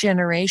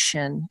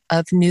regeneration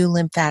of new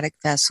lymphatic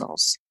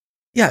vessels.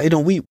 Yeah,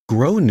 we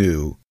grow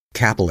new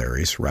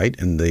capillaries, right?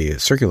 In the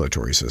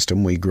circulatory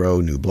system, we grow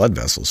new blood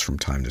vessels from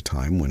time to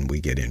time when we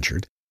get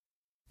injured.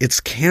 It's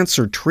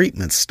cancer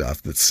treatment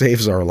stuff that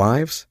saves our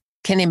lives.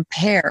 Can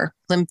impair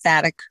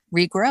lymphatic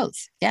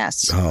regrowth.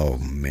 Yes. Oh,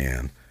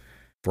 man.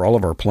 For all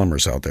of our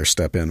plumbers out there,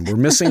 step in. We're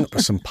missing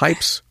some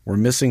pipes. We're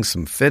missing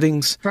some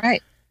fittings.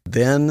 Right.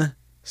 Then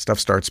stuff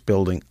starts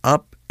building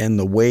up, and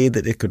the way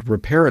that it could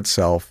repair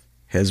itself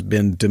has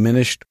been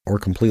diminished or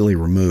completely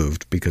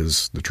removed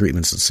because the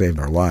treatments that saved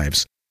our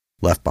lives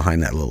left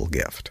behind that little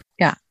gift.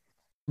 Yeah.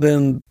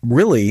 Then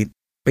really,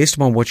 based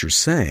upon what you're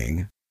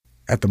saying,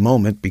 at the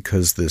moment,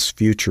 because this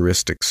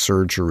futuristic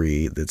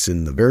surgery that's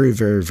in the very,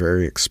 very,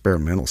 very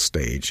experimental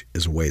stage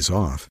is a ways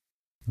off,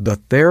 the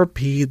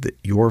therapy that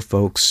your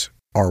folks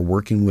are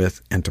working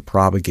with and to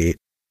propagate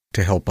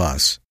to help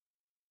us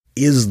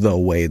is the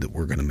way that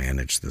we're going to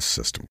manage this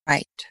system.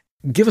 Right.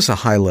 Give us a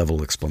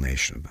high-level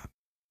explanation about it.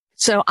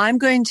 So I'm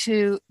going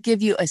to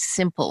give you a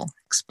simple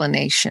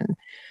explanation.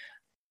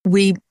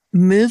 We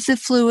move the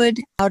fluid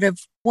out of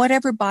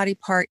whatever body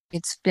part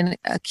it's been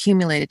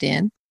accumulated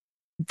in.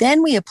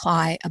 Then we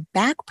apply a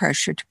back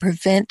pressure to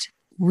prevent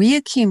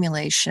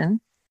reaccumulation.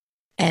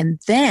 And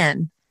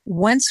then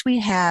once we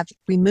have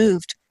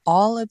removed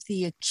all of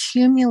the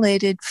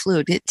accumulated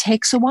fluid, it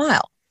takes a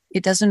while.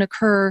 It doesn't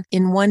occur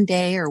in one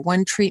day or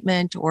one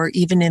treatment or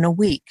even in a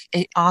week.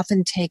 It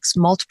often takes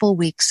multiple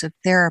weeks of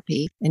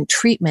therapy and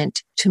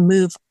treatment to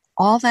move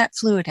all that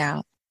fluid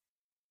out.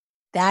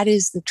 That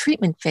is the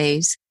treatment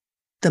phase.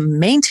 The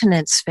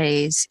maintenance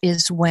phase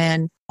is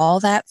when all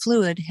that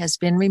fluid has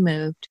been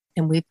removed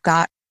and we've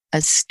got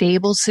a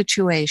stable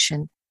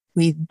situation.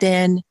 We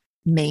then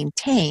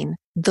maintain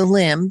the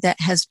limb that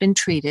has been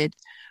treated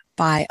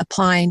by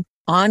applying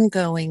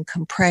ongoing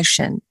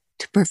compression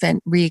to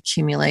prevent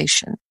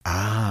reaccumulation.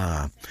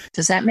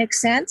 Does that make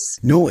sense?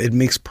 No, it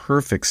makes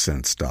perfect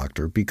sense,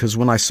 doctor, because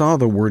when I saw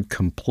the word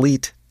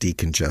complete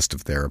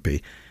decongestive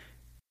therapy,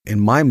 in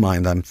my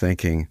mind, I'm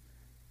thinking,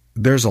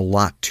 there's a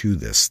lot to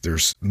this.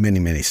 There's many,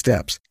 many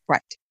steps.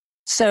 Right.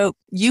 So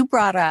you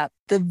brought up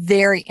the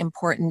very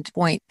important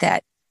point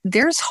that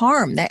there's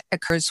harm that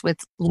occurs with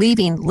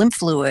leaving lymph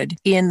fluid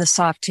in the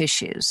soft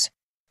tissues.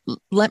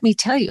 Let me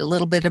tell you a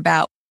little bit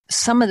about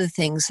some of the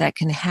things that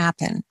can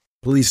happen.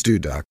 Please do,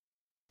 Doc.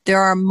 There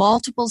are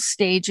multiple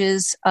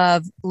stages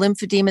of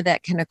lymphedema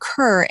that can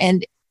occur,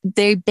 and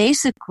they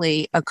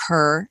basically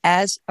occur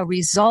as a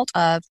result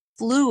of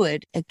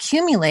fluid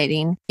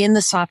accumulating in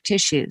the soft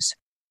tissues.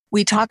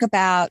 We talk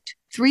about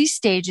 3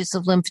 stages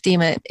of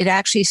lymphedema. It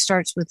actually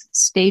starts with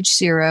stage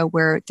 0,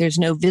 where there's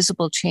no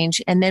visible change.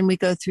 And then we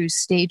go through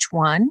stage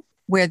 1,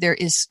 where there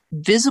is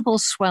visible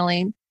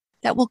swelling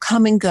that will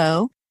come and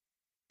go.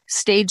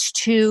 Stage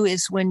 2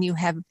 is when you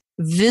have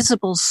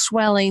visible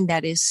swelling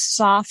that is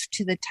soft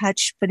to the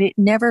touch, but it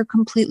never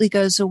completely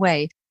goes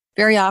away.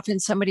 Very often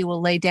somebody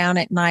will lay down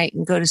at night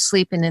and go to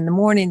sleep, and in the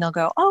morning they'll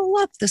go, oh,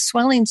 look, the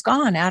swelling's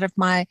gone out of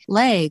my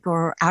leg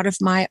or out of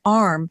my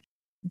arm.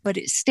 But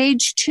at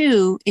stage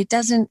 2, it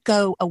doesn't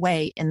go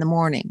away in the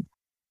morning.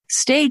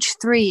 Stage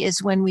 3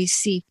 is when we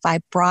see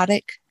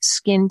fibrotic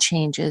skin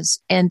changes,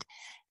 and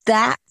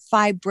that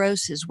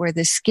fibrosis where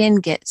the skin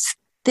gets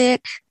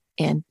thick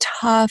and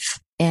tough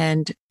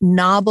and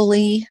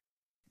knobbly.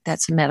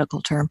 That's a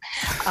medical term.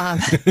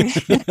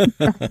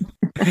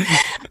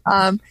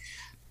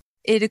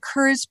 It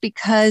occurs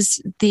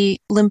because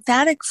the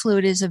lymphatic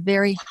fluid is a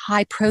very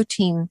high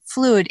protein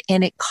fluid,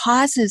 and it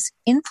causes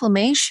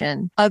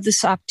inflammation of the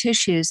soft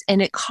tissues,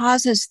 and it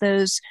causes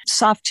those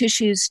soft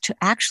tissues to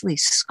actually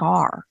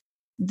scar.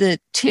 The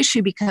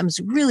tissue becomes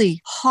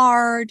really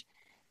hard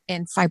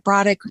and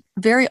fibrotic.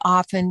 Very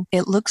often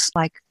it looks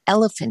like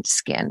elephant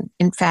skin.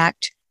 In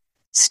fact,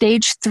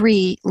 stage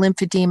 3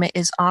 lymphedema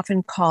is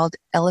often called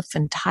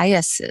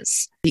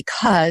elephantiasis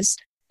because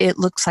it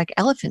looks like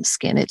elephant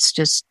skin. It's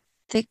just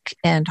thick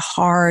and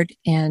hard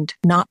and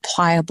not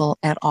pliable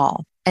at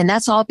all. And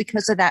that's all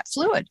because of that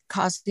fluid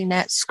causing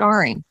that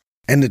scarring.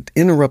 And it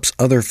interrupts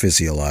other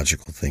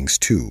physiological things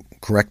too,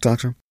 correct,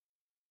 doctor?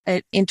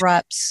 It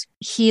interrupts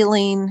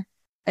healing.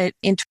 It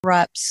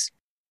interrupts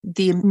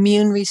the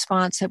immune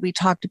response that we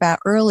talked about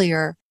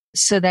earlier,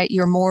 so that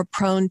you're more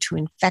prone to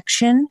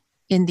infection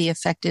in the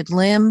affected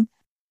limb.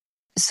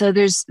 So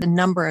there's a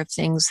number of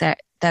things that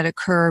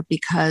occur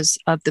because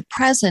of the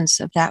presence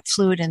of that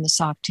fluid in the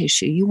soft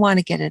tissue. You want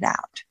to get it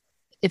out.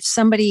 If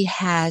somebody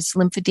has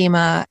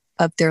lymphedema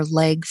of their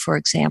leg, for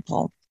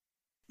example,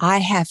 I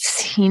have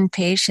seen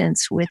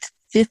patients with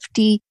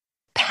 50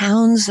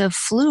 pounds of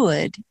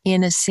fluid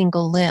in a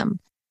single limb.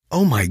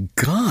 Oh my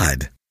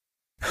God.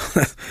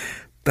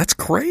 That's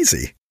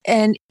crazy.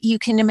 And you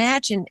can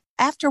imagine,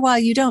 after a while,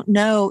 you don't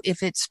know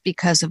if it's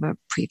because of a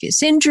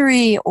previous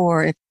injury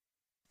or if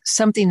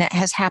something that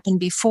has happened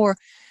before.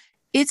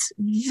 It's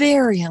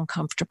very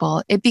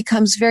uncomfortable. It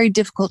becomes very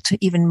difficult to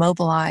even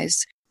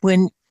mobilize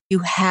when you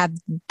have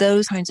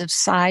those kinds of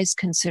size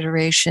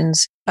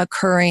considerations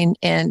occurring,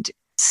 and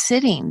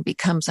sitting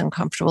becomes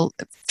uncomfortable.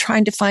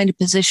 Trying to find a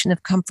position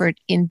of comfort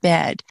in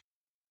bed,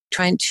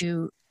 trying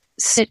to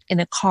sit in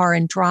a car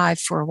and drive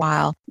for a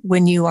while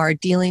when you are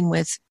dealing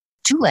with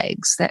 2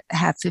 legs that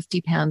have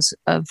 50 pounds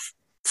of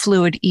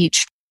fluid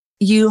each.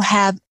 You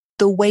have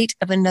the weight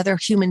of another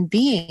human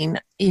being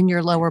in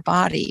your lower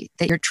body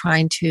that you're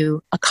trying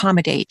to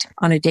accommodate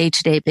on a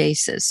day-to-day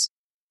basis.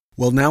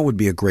 Well, now would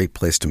be a great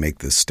place to make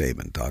this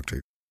statement,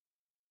 doctor.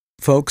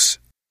 Folks,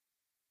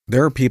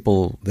 there are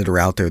people that are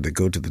out there that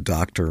go to the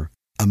doctor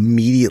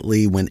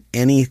immediately when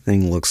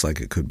anything looks like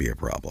it could be a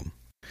problem.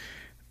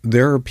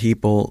 There are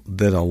people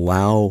that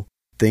allow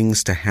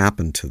things to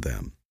happen to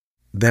them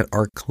that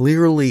are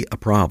clearly a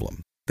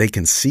problem. They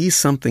can see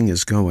something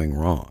is going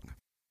wrong,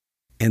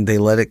 and they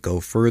let it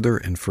go further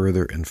and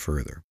further and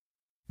further.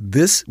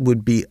 This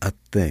would be a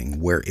thing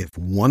where if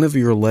one of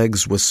your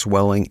legs was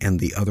swelling and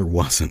the other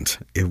wasn't,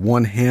 if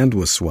one hand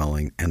was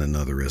swelling and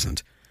another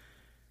isn't,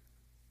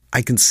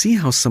 I can see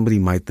how somebody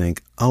might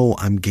think, oh,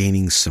 I'm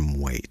gaining some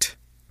weight.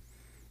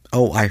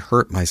 Oh, I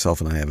hurt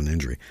myself and I have an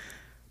injury.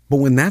 But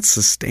when that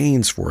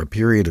sustains for a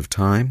period of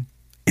time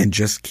and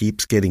just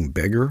keeps getting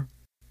bigger,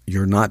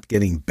 you're not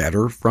getting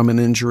better from an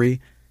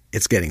injury,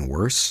 it's getting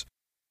worse.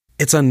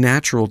 It's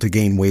unnatural to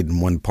gain weight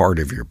in one part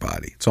of your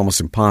body. It's almost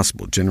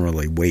impossible.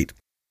 Generally, weight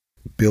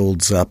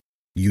builds up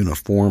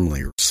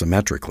uniformly or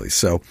symmetrically.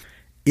 So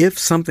if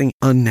something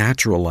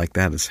unnatural like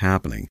that is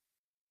happening,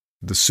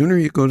 the sooner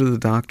you go to the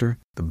doctor,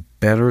 the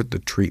better the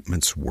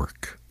treatments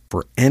work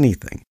for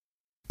anything.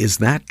 Is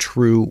that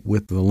true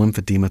with the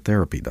lymphedema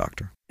therapy,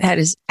 doctor? That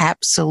is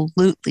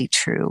absolutely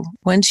true.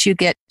 Once you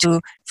get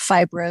to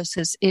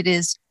fibrosis, it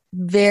is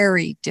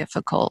very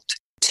difficult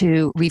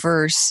to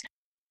reverse.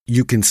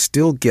 You can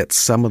still get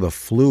some of the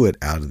fluid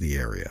out of the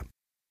area,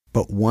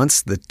 but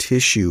once the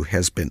tissue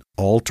has been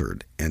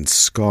altered and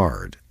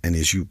scarred, and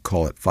as you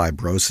call it,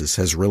 fibrosis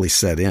has really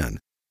set in,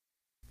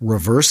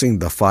 reversing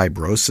the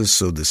fibrosis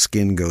so the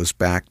skin goes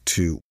back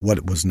to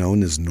what was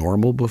known as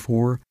normal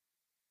before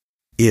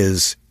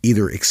is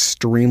either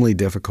extremely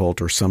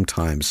difficult or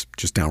sometimes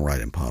just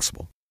downright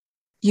impossible.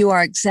 You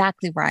are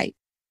exactly right.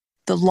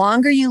 The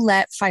longer you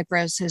let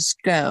fibrosis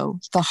go,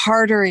 the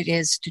harder it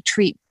is to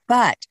treat.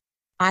 But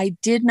I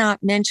did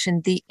not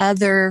mention the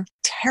other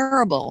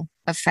terrible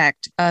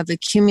effect of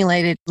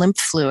accumulated lymph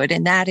fluid,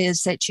 and that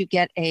is that you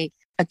get a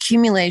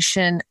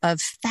accumulation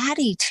of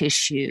fatty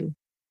tissue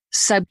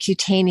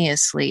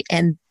subcutaneously,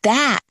 and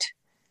that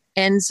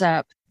ends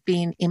up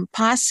being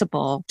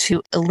impossible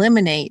to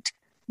eliminate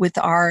with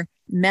our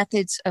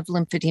methods of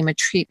lymphedema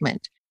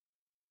treatment.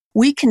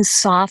 We can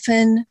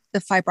soften the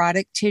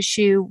fibrotic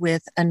tissue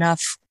with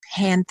enough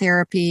hand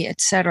therapy,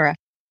 etc.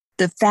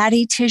 The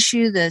fatty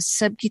tissue, the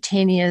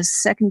subcutaneous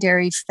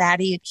secondary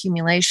fatty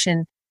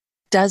accumulation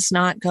does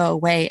not go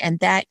away, and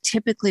that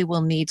typically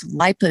will need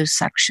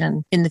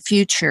liposuction in the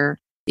future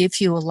if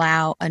you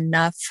allow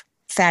enough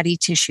fatty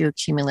tissue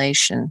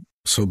accumulation.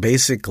 So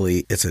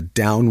basically, it's a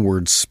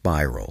downward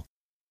spiral.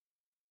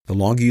 The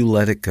longer you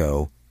let it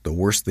go, the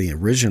worse the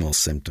original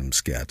symptoms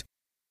get.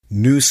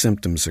 New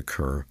symptoms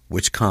occur,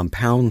 which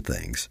compound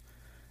things.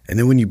 And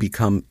then when you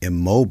become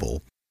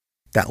immobile,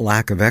 that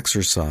lack of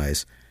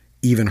exercise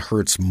even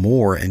hurts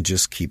more and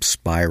just keeps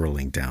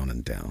spiraling down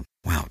and down.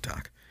 Wow,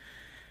 Doc.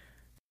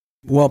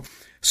 Well,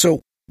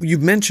 so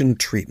you've mentioned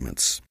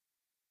treatments.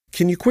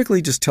 Can you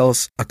quickly just tell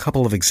us a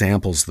couple of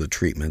examples of the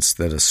treatments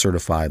that a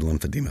certified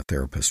lymphedema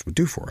therapist would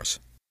do for us?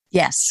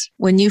 Yes.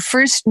 When you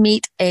first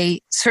meet a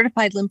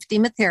certified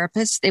lymphedema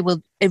therapist, they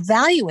will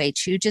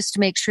evaluate you just to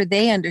make sure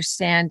they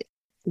understand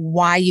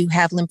why you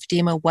have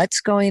lymphedema,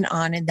 what's going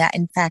on, and that,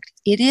 in fact,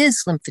 it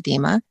is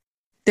lymphedema.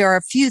 There are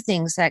a few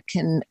things that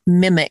can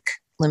mimic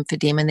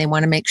lymphedema, and they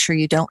want to make sure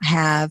you don't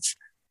have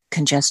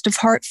congestive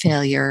heart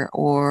failure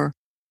or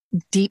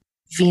deep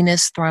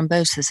venous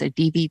thrombosis, a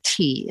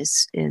DVT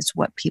is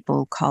what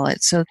people call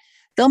it. So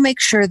they'll make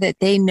sure that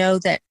they know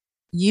that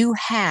you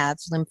have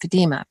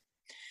lymphedema.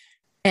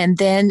 And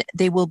then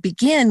they will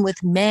begin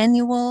with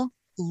manual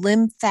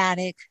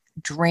lymphatic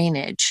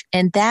drainage.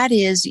 And that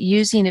is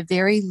using a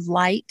very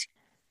light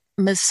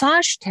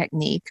massage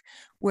technique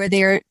where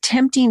they're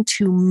attempting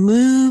to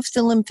move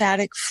the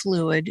lymphatic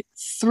fluid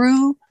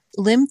through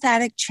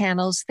lymphatic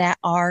channels that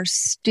are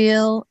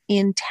still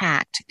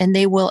intact. And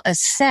they will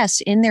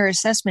assess, in their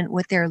assessment,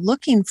 what they're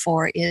looking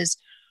for is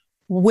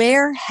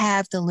where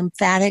have the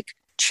lymphatic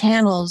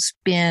channels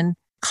been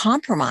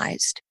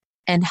compromised?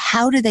 And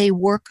how do they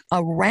work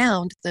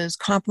around those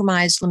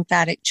compromised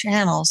lymphatic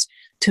channels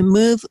to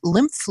move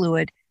lymph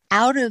fluid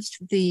out of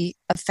the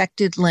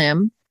affected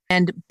limb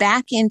and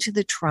back into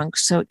the trunk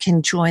so it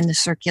can join the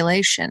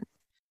circulation?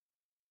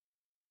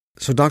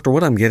 So, doctor,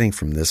 what I'm getting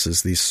from this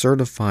is these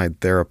certified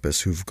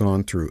therapists who've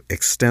gone through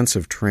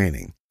extensive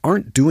training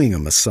aren't doing a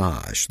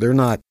massage. They're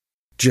not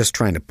just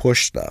trying to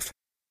push stuff.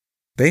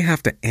 They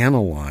have to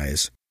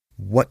analyze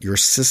what your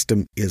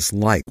system is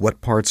like,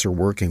 what parts are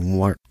working,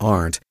 what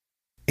aren't,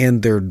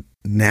 and they're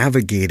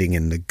navigating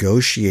and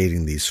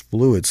negotiating these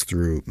fluids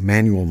through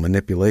manual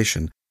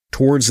manipulation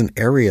towards an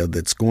area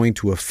that's going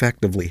to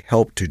effectively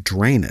help to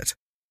drain it.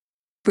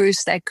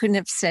 Bruce, I couldn't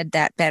have said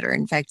that better.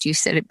 In fact, you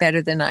said it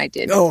better than I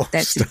did. Oh,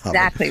 that's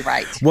exactly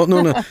right. Well,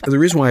 no. The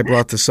reason why I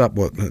brought this up,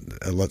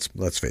 let's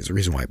face it, the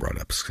reason why I brought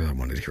it up is because I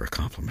wanted to hear a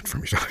compliment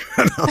from you.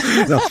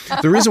 No,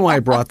 the reason why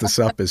I brought this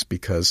up is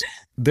because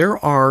there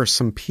are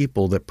some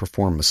people that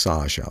perform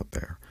massage out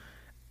there.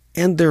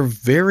 And they're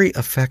very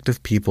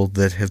effective people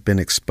that have been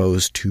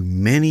exposed to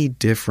many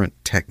different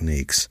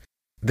techniques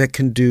that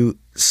can do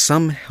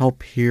some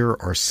help here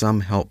or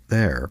some help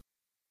there.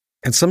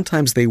 And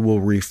sometimes they will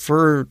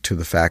refer to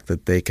the fact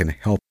that they can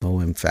help the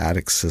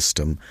lymphatic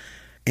system.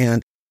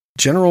 And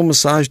general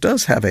massage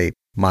does have a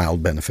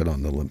mild benefit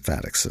on the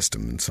lymphatic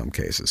system in some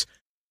cases.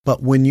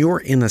 But when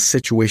you're in a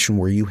situation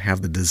where you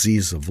have the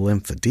disease of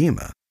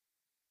lymphedema,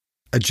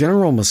 a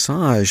general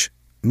massage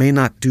may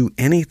not do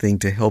anything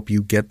to help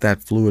you get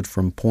that fluid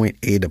from point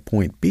A to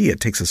point B. It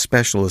takes a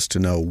specialist to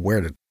know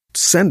where to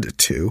send it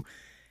to,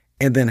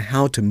 and then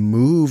how to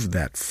move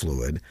that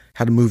fluid,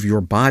 how to move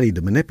your body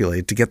to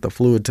manipulate to get the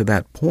fluid to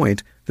that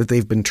point that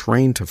they've been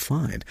trained to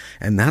find.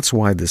 And that's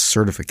why this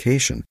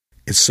certification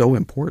is so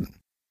important.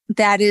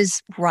 That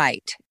is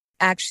right.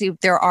 Actually,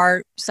 there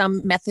are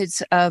some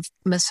methods of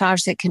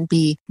massage that can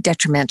be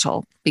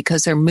detrimental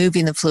because they're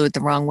moving the fluid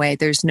the wrong way.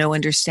 There's no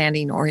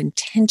understanding or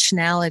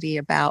intentionality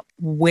about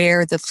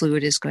where the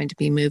fluid is going to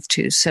be moved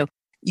to. So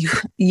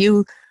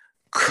you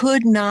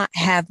could not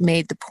have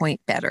made the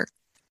point better.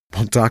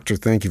 Well, Doctor,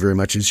 thank you very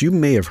much. As you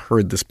may have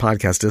heard, this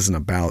podcast isn't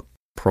about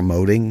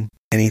promoting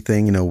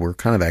anything. We're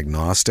kind of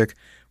agnostic.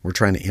 We're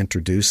trying to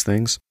introduce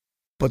things.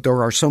 But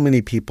there are so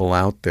many people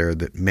out there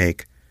that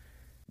make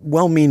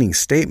well-meaning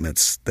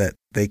statements that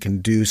they can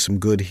do some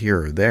good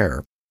here or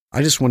there.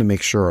 I just want to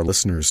make sure our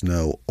listeners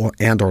know,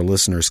 and our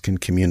listeners can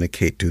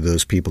communicate to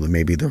those people that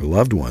may be their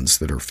loved ones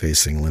that are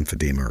facing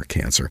lymphedema or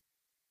cancer,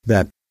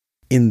 that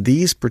in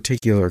these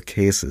particular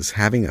cases,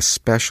 having a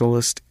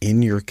specialist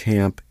in your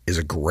camp is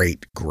a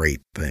great,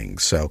 great thing.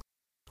 So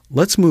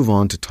let's move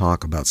on to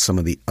talk about some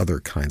of the other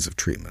kinds of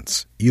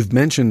treatments. You've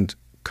mentioned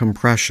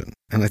compression,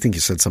 and I think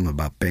you said something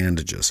about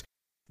bandages.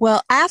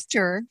 Well,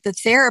 after the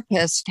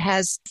therapist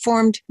has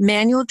formed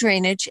manual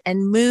drainage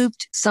and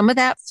moved some of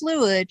that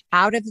fluid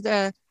out of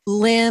the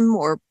limb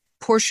or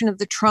portion of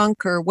the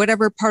trunk or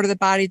whatever part of the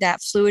body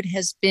that fluid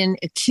has been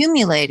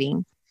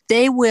accumulating,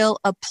 they will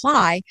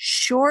apply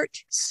short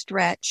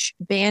stretch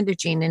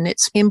bandaging. And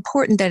it's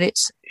important that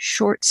it's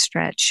short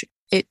stretch.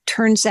 It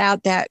turns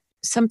out that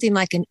something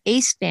like an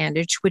ACE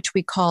bandage, which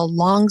we call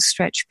long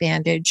stretch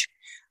bandage,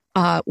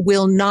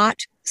 will not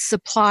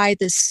supply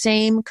the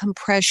same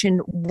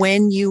compression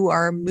when you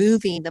are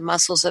moving the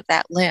muscles of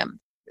that limb.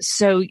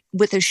 So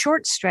with a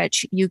short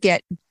stretch, you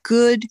get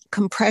good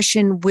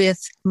compression with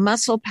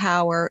muscle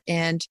power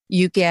and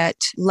you get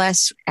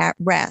less at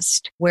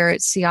rest, where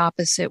it's the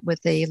opposite with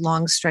a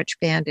long stretch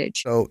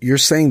bandage. So you're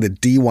saying the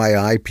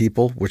DIY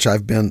people, which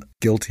I've been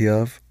guilty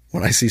of,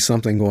 when I see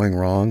something going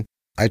wrong,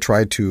 I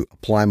try to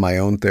apply my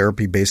own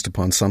therapy based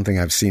upon something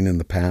I've seen in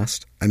the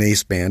past, an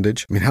ACE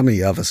bandage. I mean, how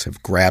many of us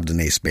have grabbed an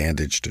ACE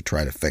bandage to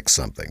try to fix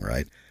something,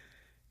 right?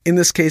 In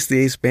this case, the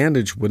ACE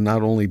bandage would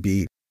not only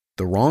be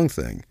the wrong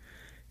thing,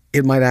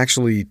 it might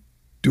actually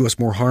do us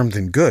more harm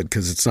than good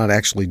because it's not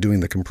actually doing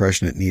the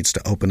compression it needs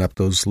to open up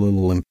those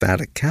little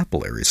lymphatic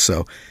capillaries.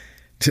 So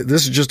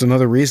this is just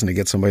another reason to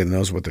get somebody that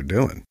knows what they're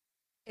doing.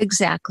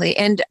 Exactly.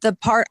 And the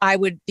part I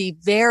would be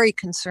very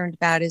concerned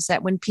about is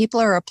that when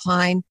people are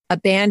applying a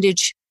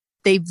bandage,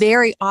 they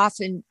very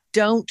often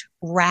don't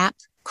wrap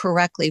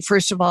correctly.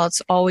 First of all,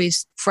 it's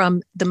always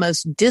from the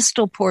most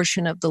distal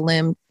portion of the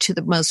limb to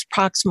the most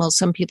proximal.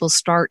 Some people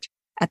start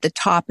at the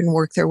top and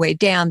work their way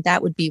down.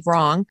 That would be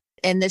wrong.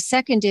 And the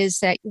second is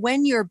that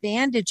when you're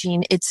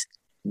bandaging, it's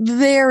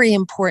very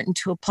important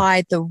to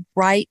apply the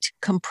right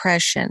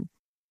compression.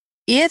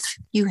 If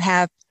you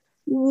have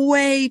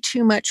way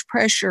too much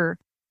pressure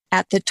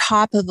at the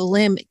top of the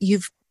limb,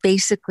 you've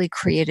basically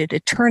created a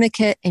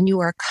tourniquet and you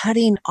are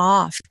cutting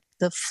off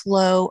the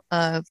flow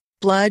of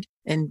blood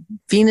and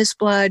venous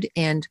blood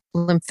and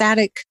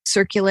lymphatic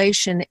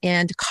circulation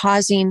and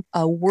causing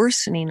a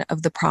worsening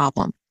of the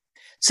problem.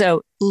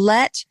 So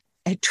let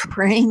a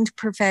trained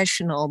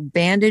professional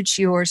bandage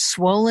your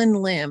swollen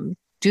limb.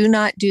 Do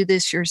not do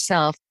this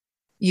yourself.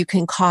 You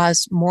can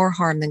cause more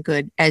harm than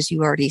good, as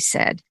you already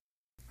said.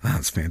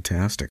 That's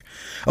fantastic.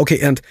 Okay,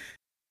 and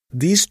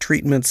these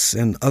treatments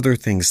and other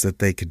things that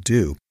they could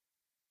do,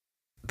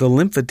 the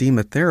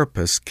lymphedema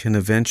therapist can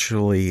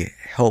eventually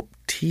help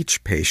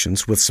teach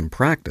patients with some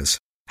practice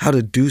how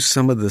to do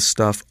some of this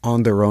stuff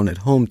on their own at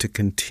home to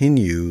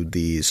continue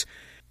these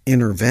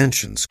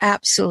interventions.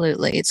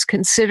 Absolutely. It's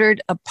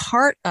considered a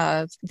part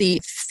of the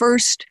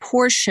first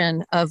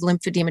portion of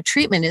lymphedema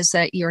treatment is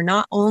that you're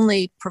not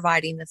only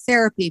providing the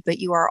therapy, but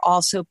you are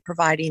also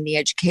providing the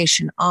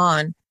education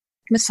on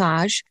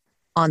massage,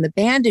 on the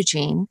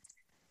bandaging,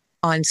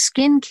 on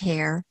skin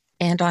care,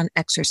 and on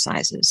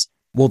exercises.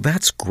 Well,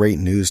 that's great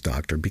news,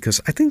 doctor,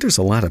 because I think there's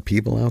a lot of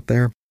people out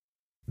there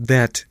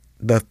that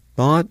the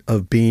thought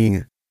of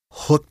being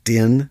hooked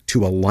in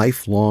to a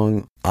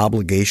lifelong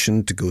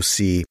obligation to go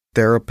see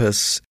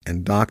therapists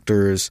and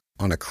doctors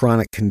on a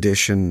chronic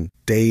condition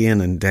day in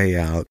and day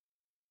out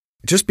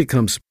just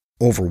becomes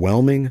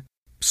overwhelming.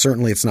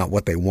 Certainly it's not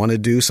what they want to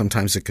do.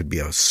 Sometimes it could be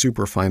a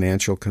super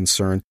financial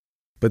concern.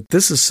 But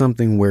this is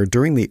something where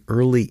during the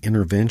early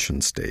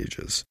intervention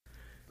stages,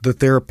 the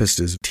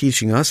therapist is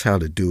teaching us how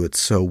to do it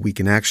so we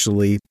can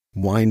actually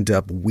wind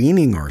up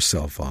weaning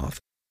ourselves off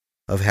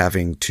of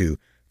having to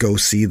go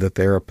see the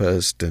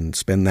therapist and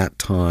spend that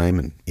time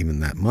and even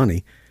that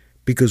money,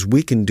 because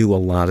we can do a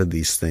lot of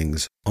these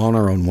things on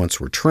our own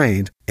once we're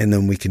trained, and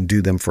then we can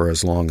do them for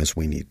as long as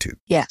we need to.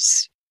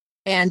 Yes.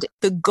 And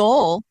the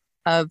goal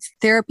of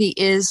therapy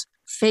is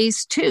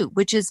phase 2,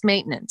 which is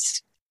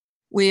maintenance.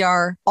 We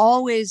are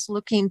always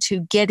looking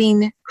to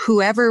getting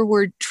whoever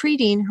we're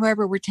treating,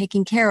 whoever we're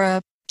taking care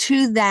of,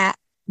 to that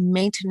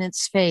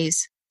maintenance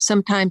phase.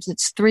 Sometimes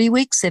it's 3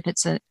 weeks if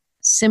it's a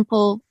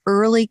simple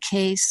early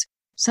case.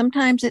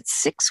 Sometimes it's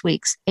 6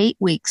 weeks, 8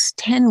 weeks,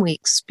 10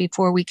 weeks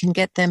before we can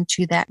get them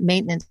to that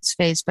maintenance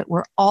phase. But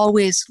we're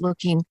always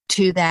looking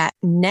to that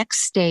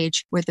next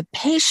stage where the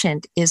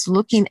patient is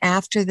looking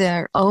after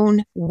their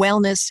own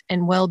wellness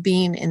and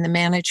well-being in the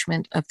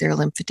management of their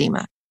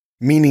lymphedema.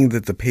 Meaning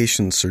that the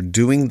patients are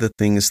doing the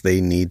things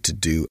they need to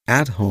do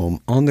at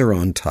home on their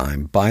own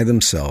time by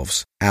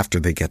themselves after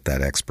they get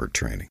that expert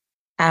training.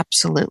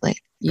 Absolutely.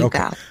 You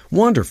got it.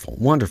 Wonderful,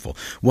 wonderful.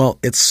 Well,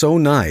 it's so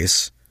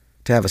nice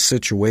to have a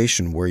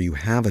situation where you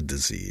have a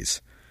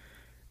disease.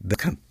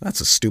 That's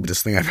the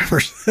stupidest thing I've ever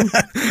said.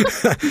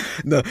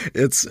 No,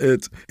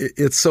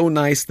 it's so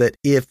nice that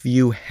if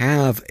you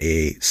have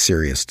a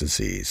serious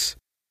disease,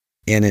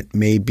 and it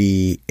may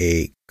be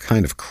a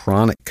kind of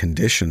chronic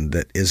condition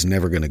that is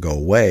never going to go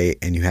away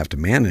and you have to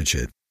manage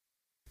it,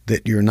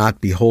 that you're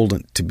not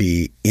beholden to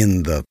be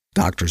in the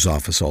doctor's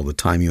office all the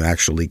time. You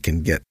actually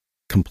can get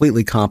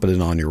completely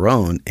competent on your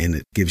own, and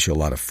it gives you a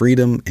lot of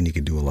freedom, and you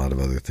can do a lot of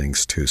other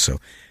things too. So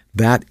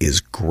that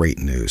is great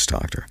news,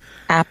 Doctor.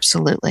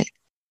 Absolutely.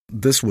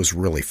 This was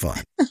really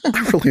fun.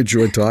 I really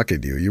enjoyed talking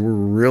to you. You were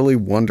really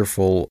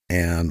wonderful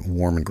and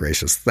warm and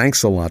gracious.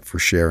 Thanks a lot for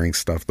sharing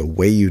stuff the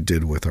way you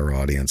did with our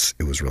audience.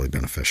 It was really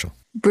beneficial.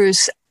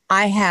 Bruce,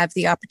 I have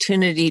the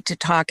opportunity to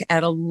talk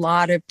at a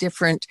lot of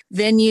different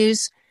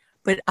venues,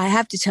 but I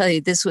have to tell you,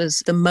 this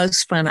was the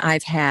most fun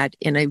I've had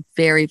in a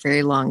very,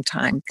 very long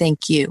time.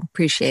 Thank you.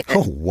 Appreciate it.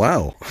 Oh,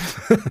 wow.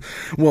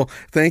 Well,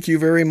 thank you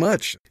very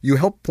much. You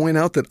helped point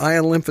out that I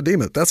had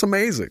lymphedema. That's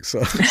amazing. So,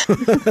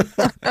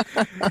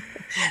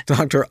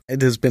 Doctor,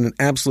 it has been an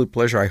absolute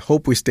pleasure. I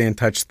hope we stay in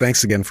touch.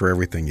 Thanks again for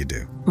everything you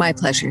do. My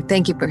pleasure.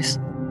 Thank you, Bruce.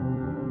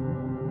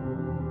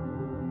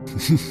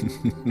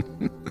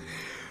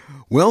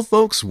 Well,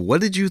 folks,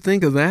 what did you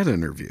think of that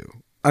interview?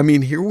 I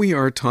mean, here we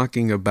are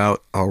talking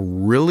about a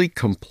really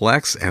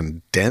complex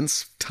and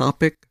dense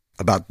topic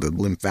about the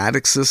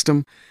lymphatic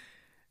system,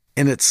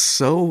 and it's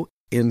so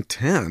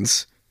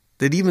intense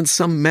that even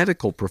some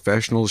medical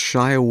professionals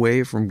shy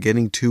away from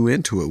getting too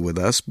into it with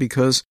us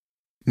because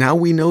now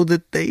we know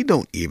that they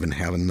don't even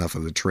have enough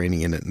of the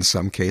training in it in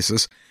some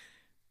cases.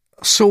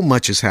 So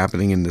much is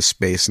happening in this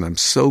space, and I'm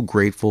so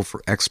grateful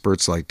for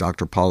experts like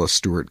Dr. Paula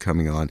Stewart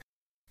coming on.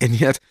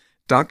 And yet,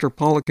 Dr.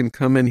 Paula can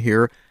come in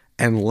here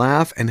and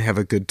laugh and have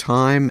a good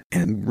time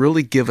and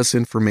really give us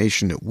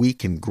information that we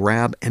can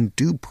grab and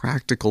do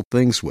practical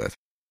things with.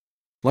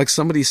 Like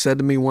somebody said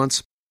to me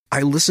once,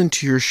 I listen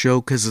to your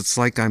show because it's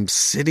like I'm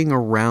sitting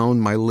around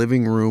my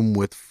living room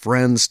with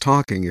friends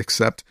talking,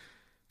 except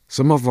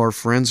some of our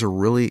friends are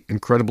really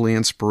incredibly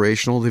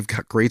inspirational. They've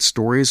got great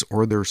stories,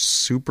 or they're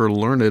super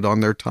learned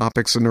on their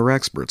topics and they're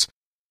experts.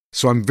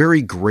 So I'm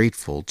very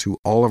grateful to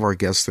all of our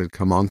guests that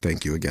come on.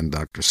 Thank you again,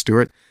 Dr.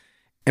 Stewart.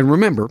 And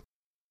remember,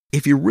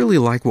 if you really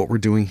like what we're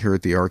doing here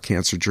at the Our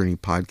Cancer Journey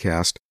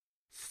podcast,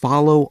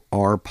 follow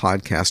our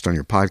podcast on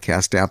your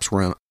podcast apps.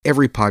 We're on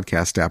every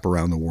podcast app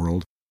around the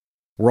world.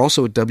 We're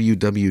also at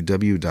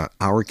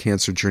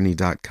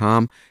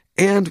www.ourcancerjourney.com.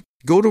 And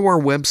go to our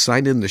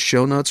website. In the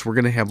show notes, we're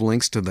going to have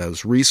links to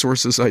those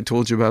resources I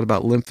told you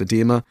about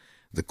lymphedema,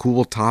 the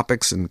cool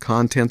topics and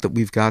content that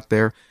we've got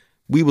there.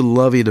 We would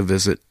love you to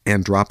visit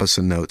and drop us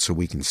a note so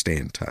we can stay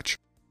in touch.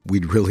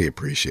 We'd really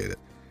appreciate it.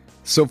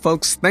 So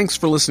folks, thanks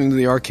for listening to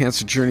the Our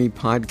Cancer Journey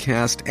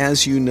podcast.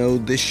 As you know,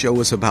 this show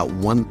is about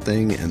one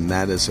thing, and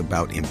that is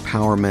about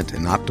empowerment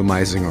and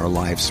optimizing our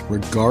lives,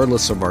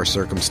 regardless of our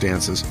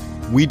circumstances.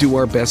 We do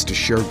our best to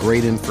share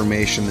great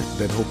information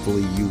that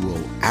hopefully you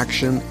will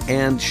action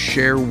and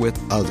share with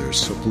others.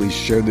 So please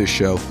share this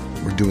show.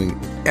 We're doing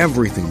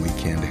everything we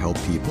can to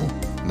help people,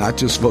 not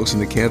just folks in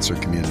the cancer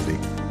community,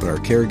 but our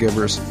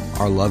caregivers,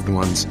 our loved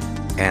ones,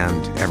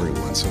 and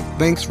everyone. So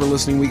thanks for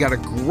listening. We got a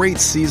great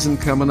season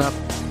coming up.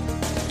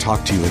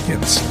 Talk to you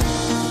again soon.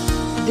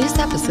 This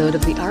episode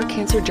of the Our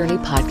Cancer Journey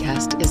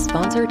podcast is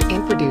sponsored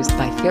and produced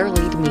by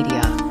Fairlead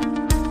Media.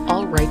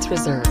 All rights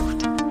reserved.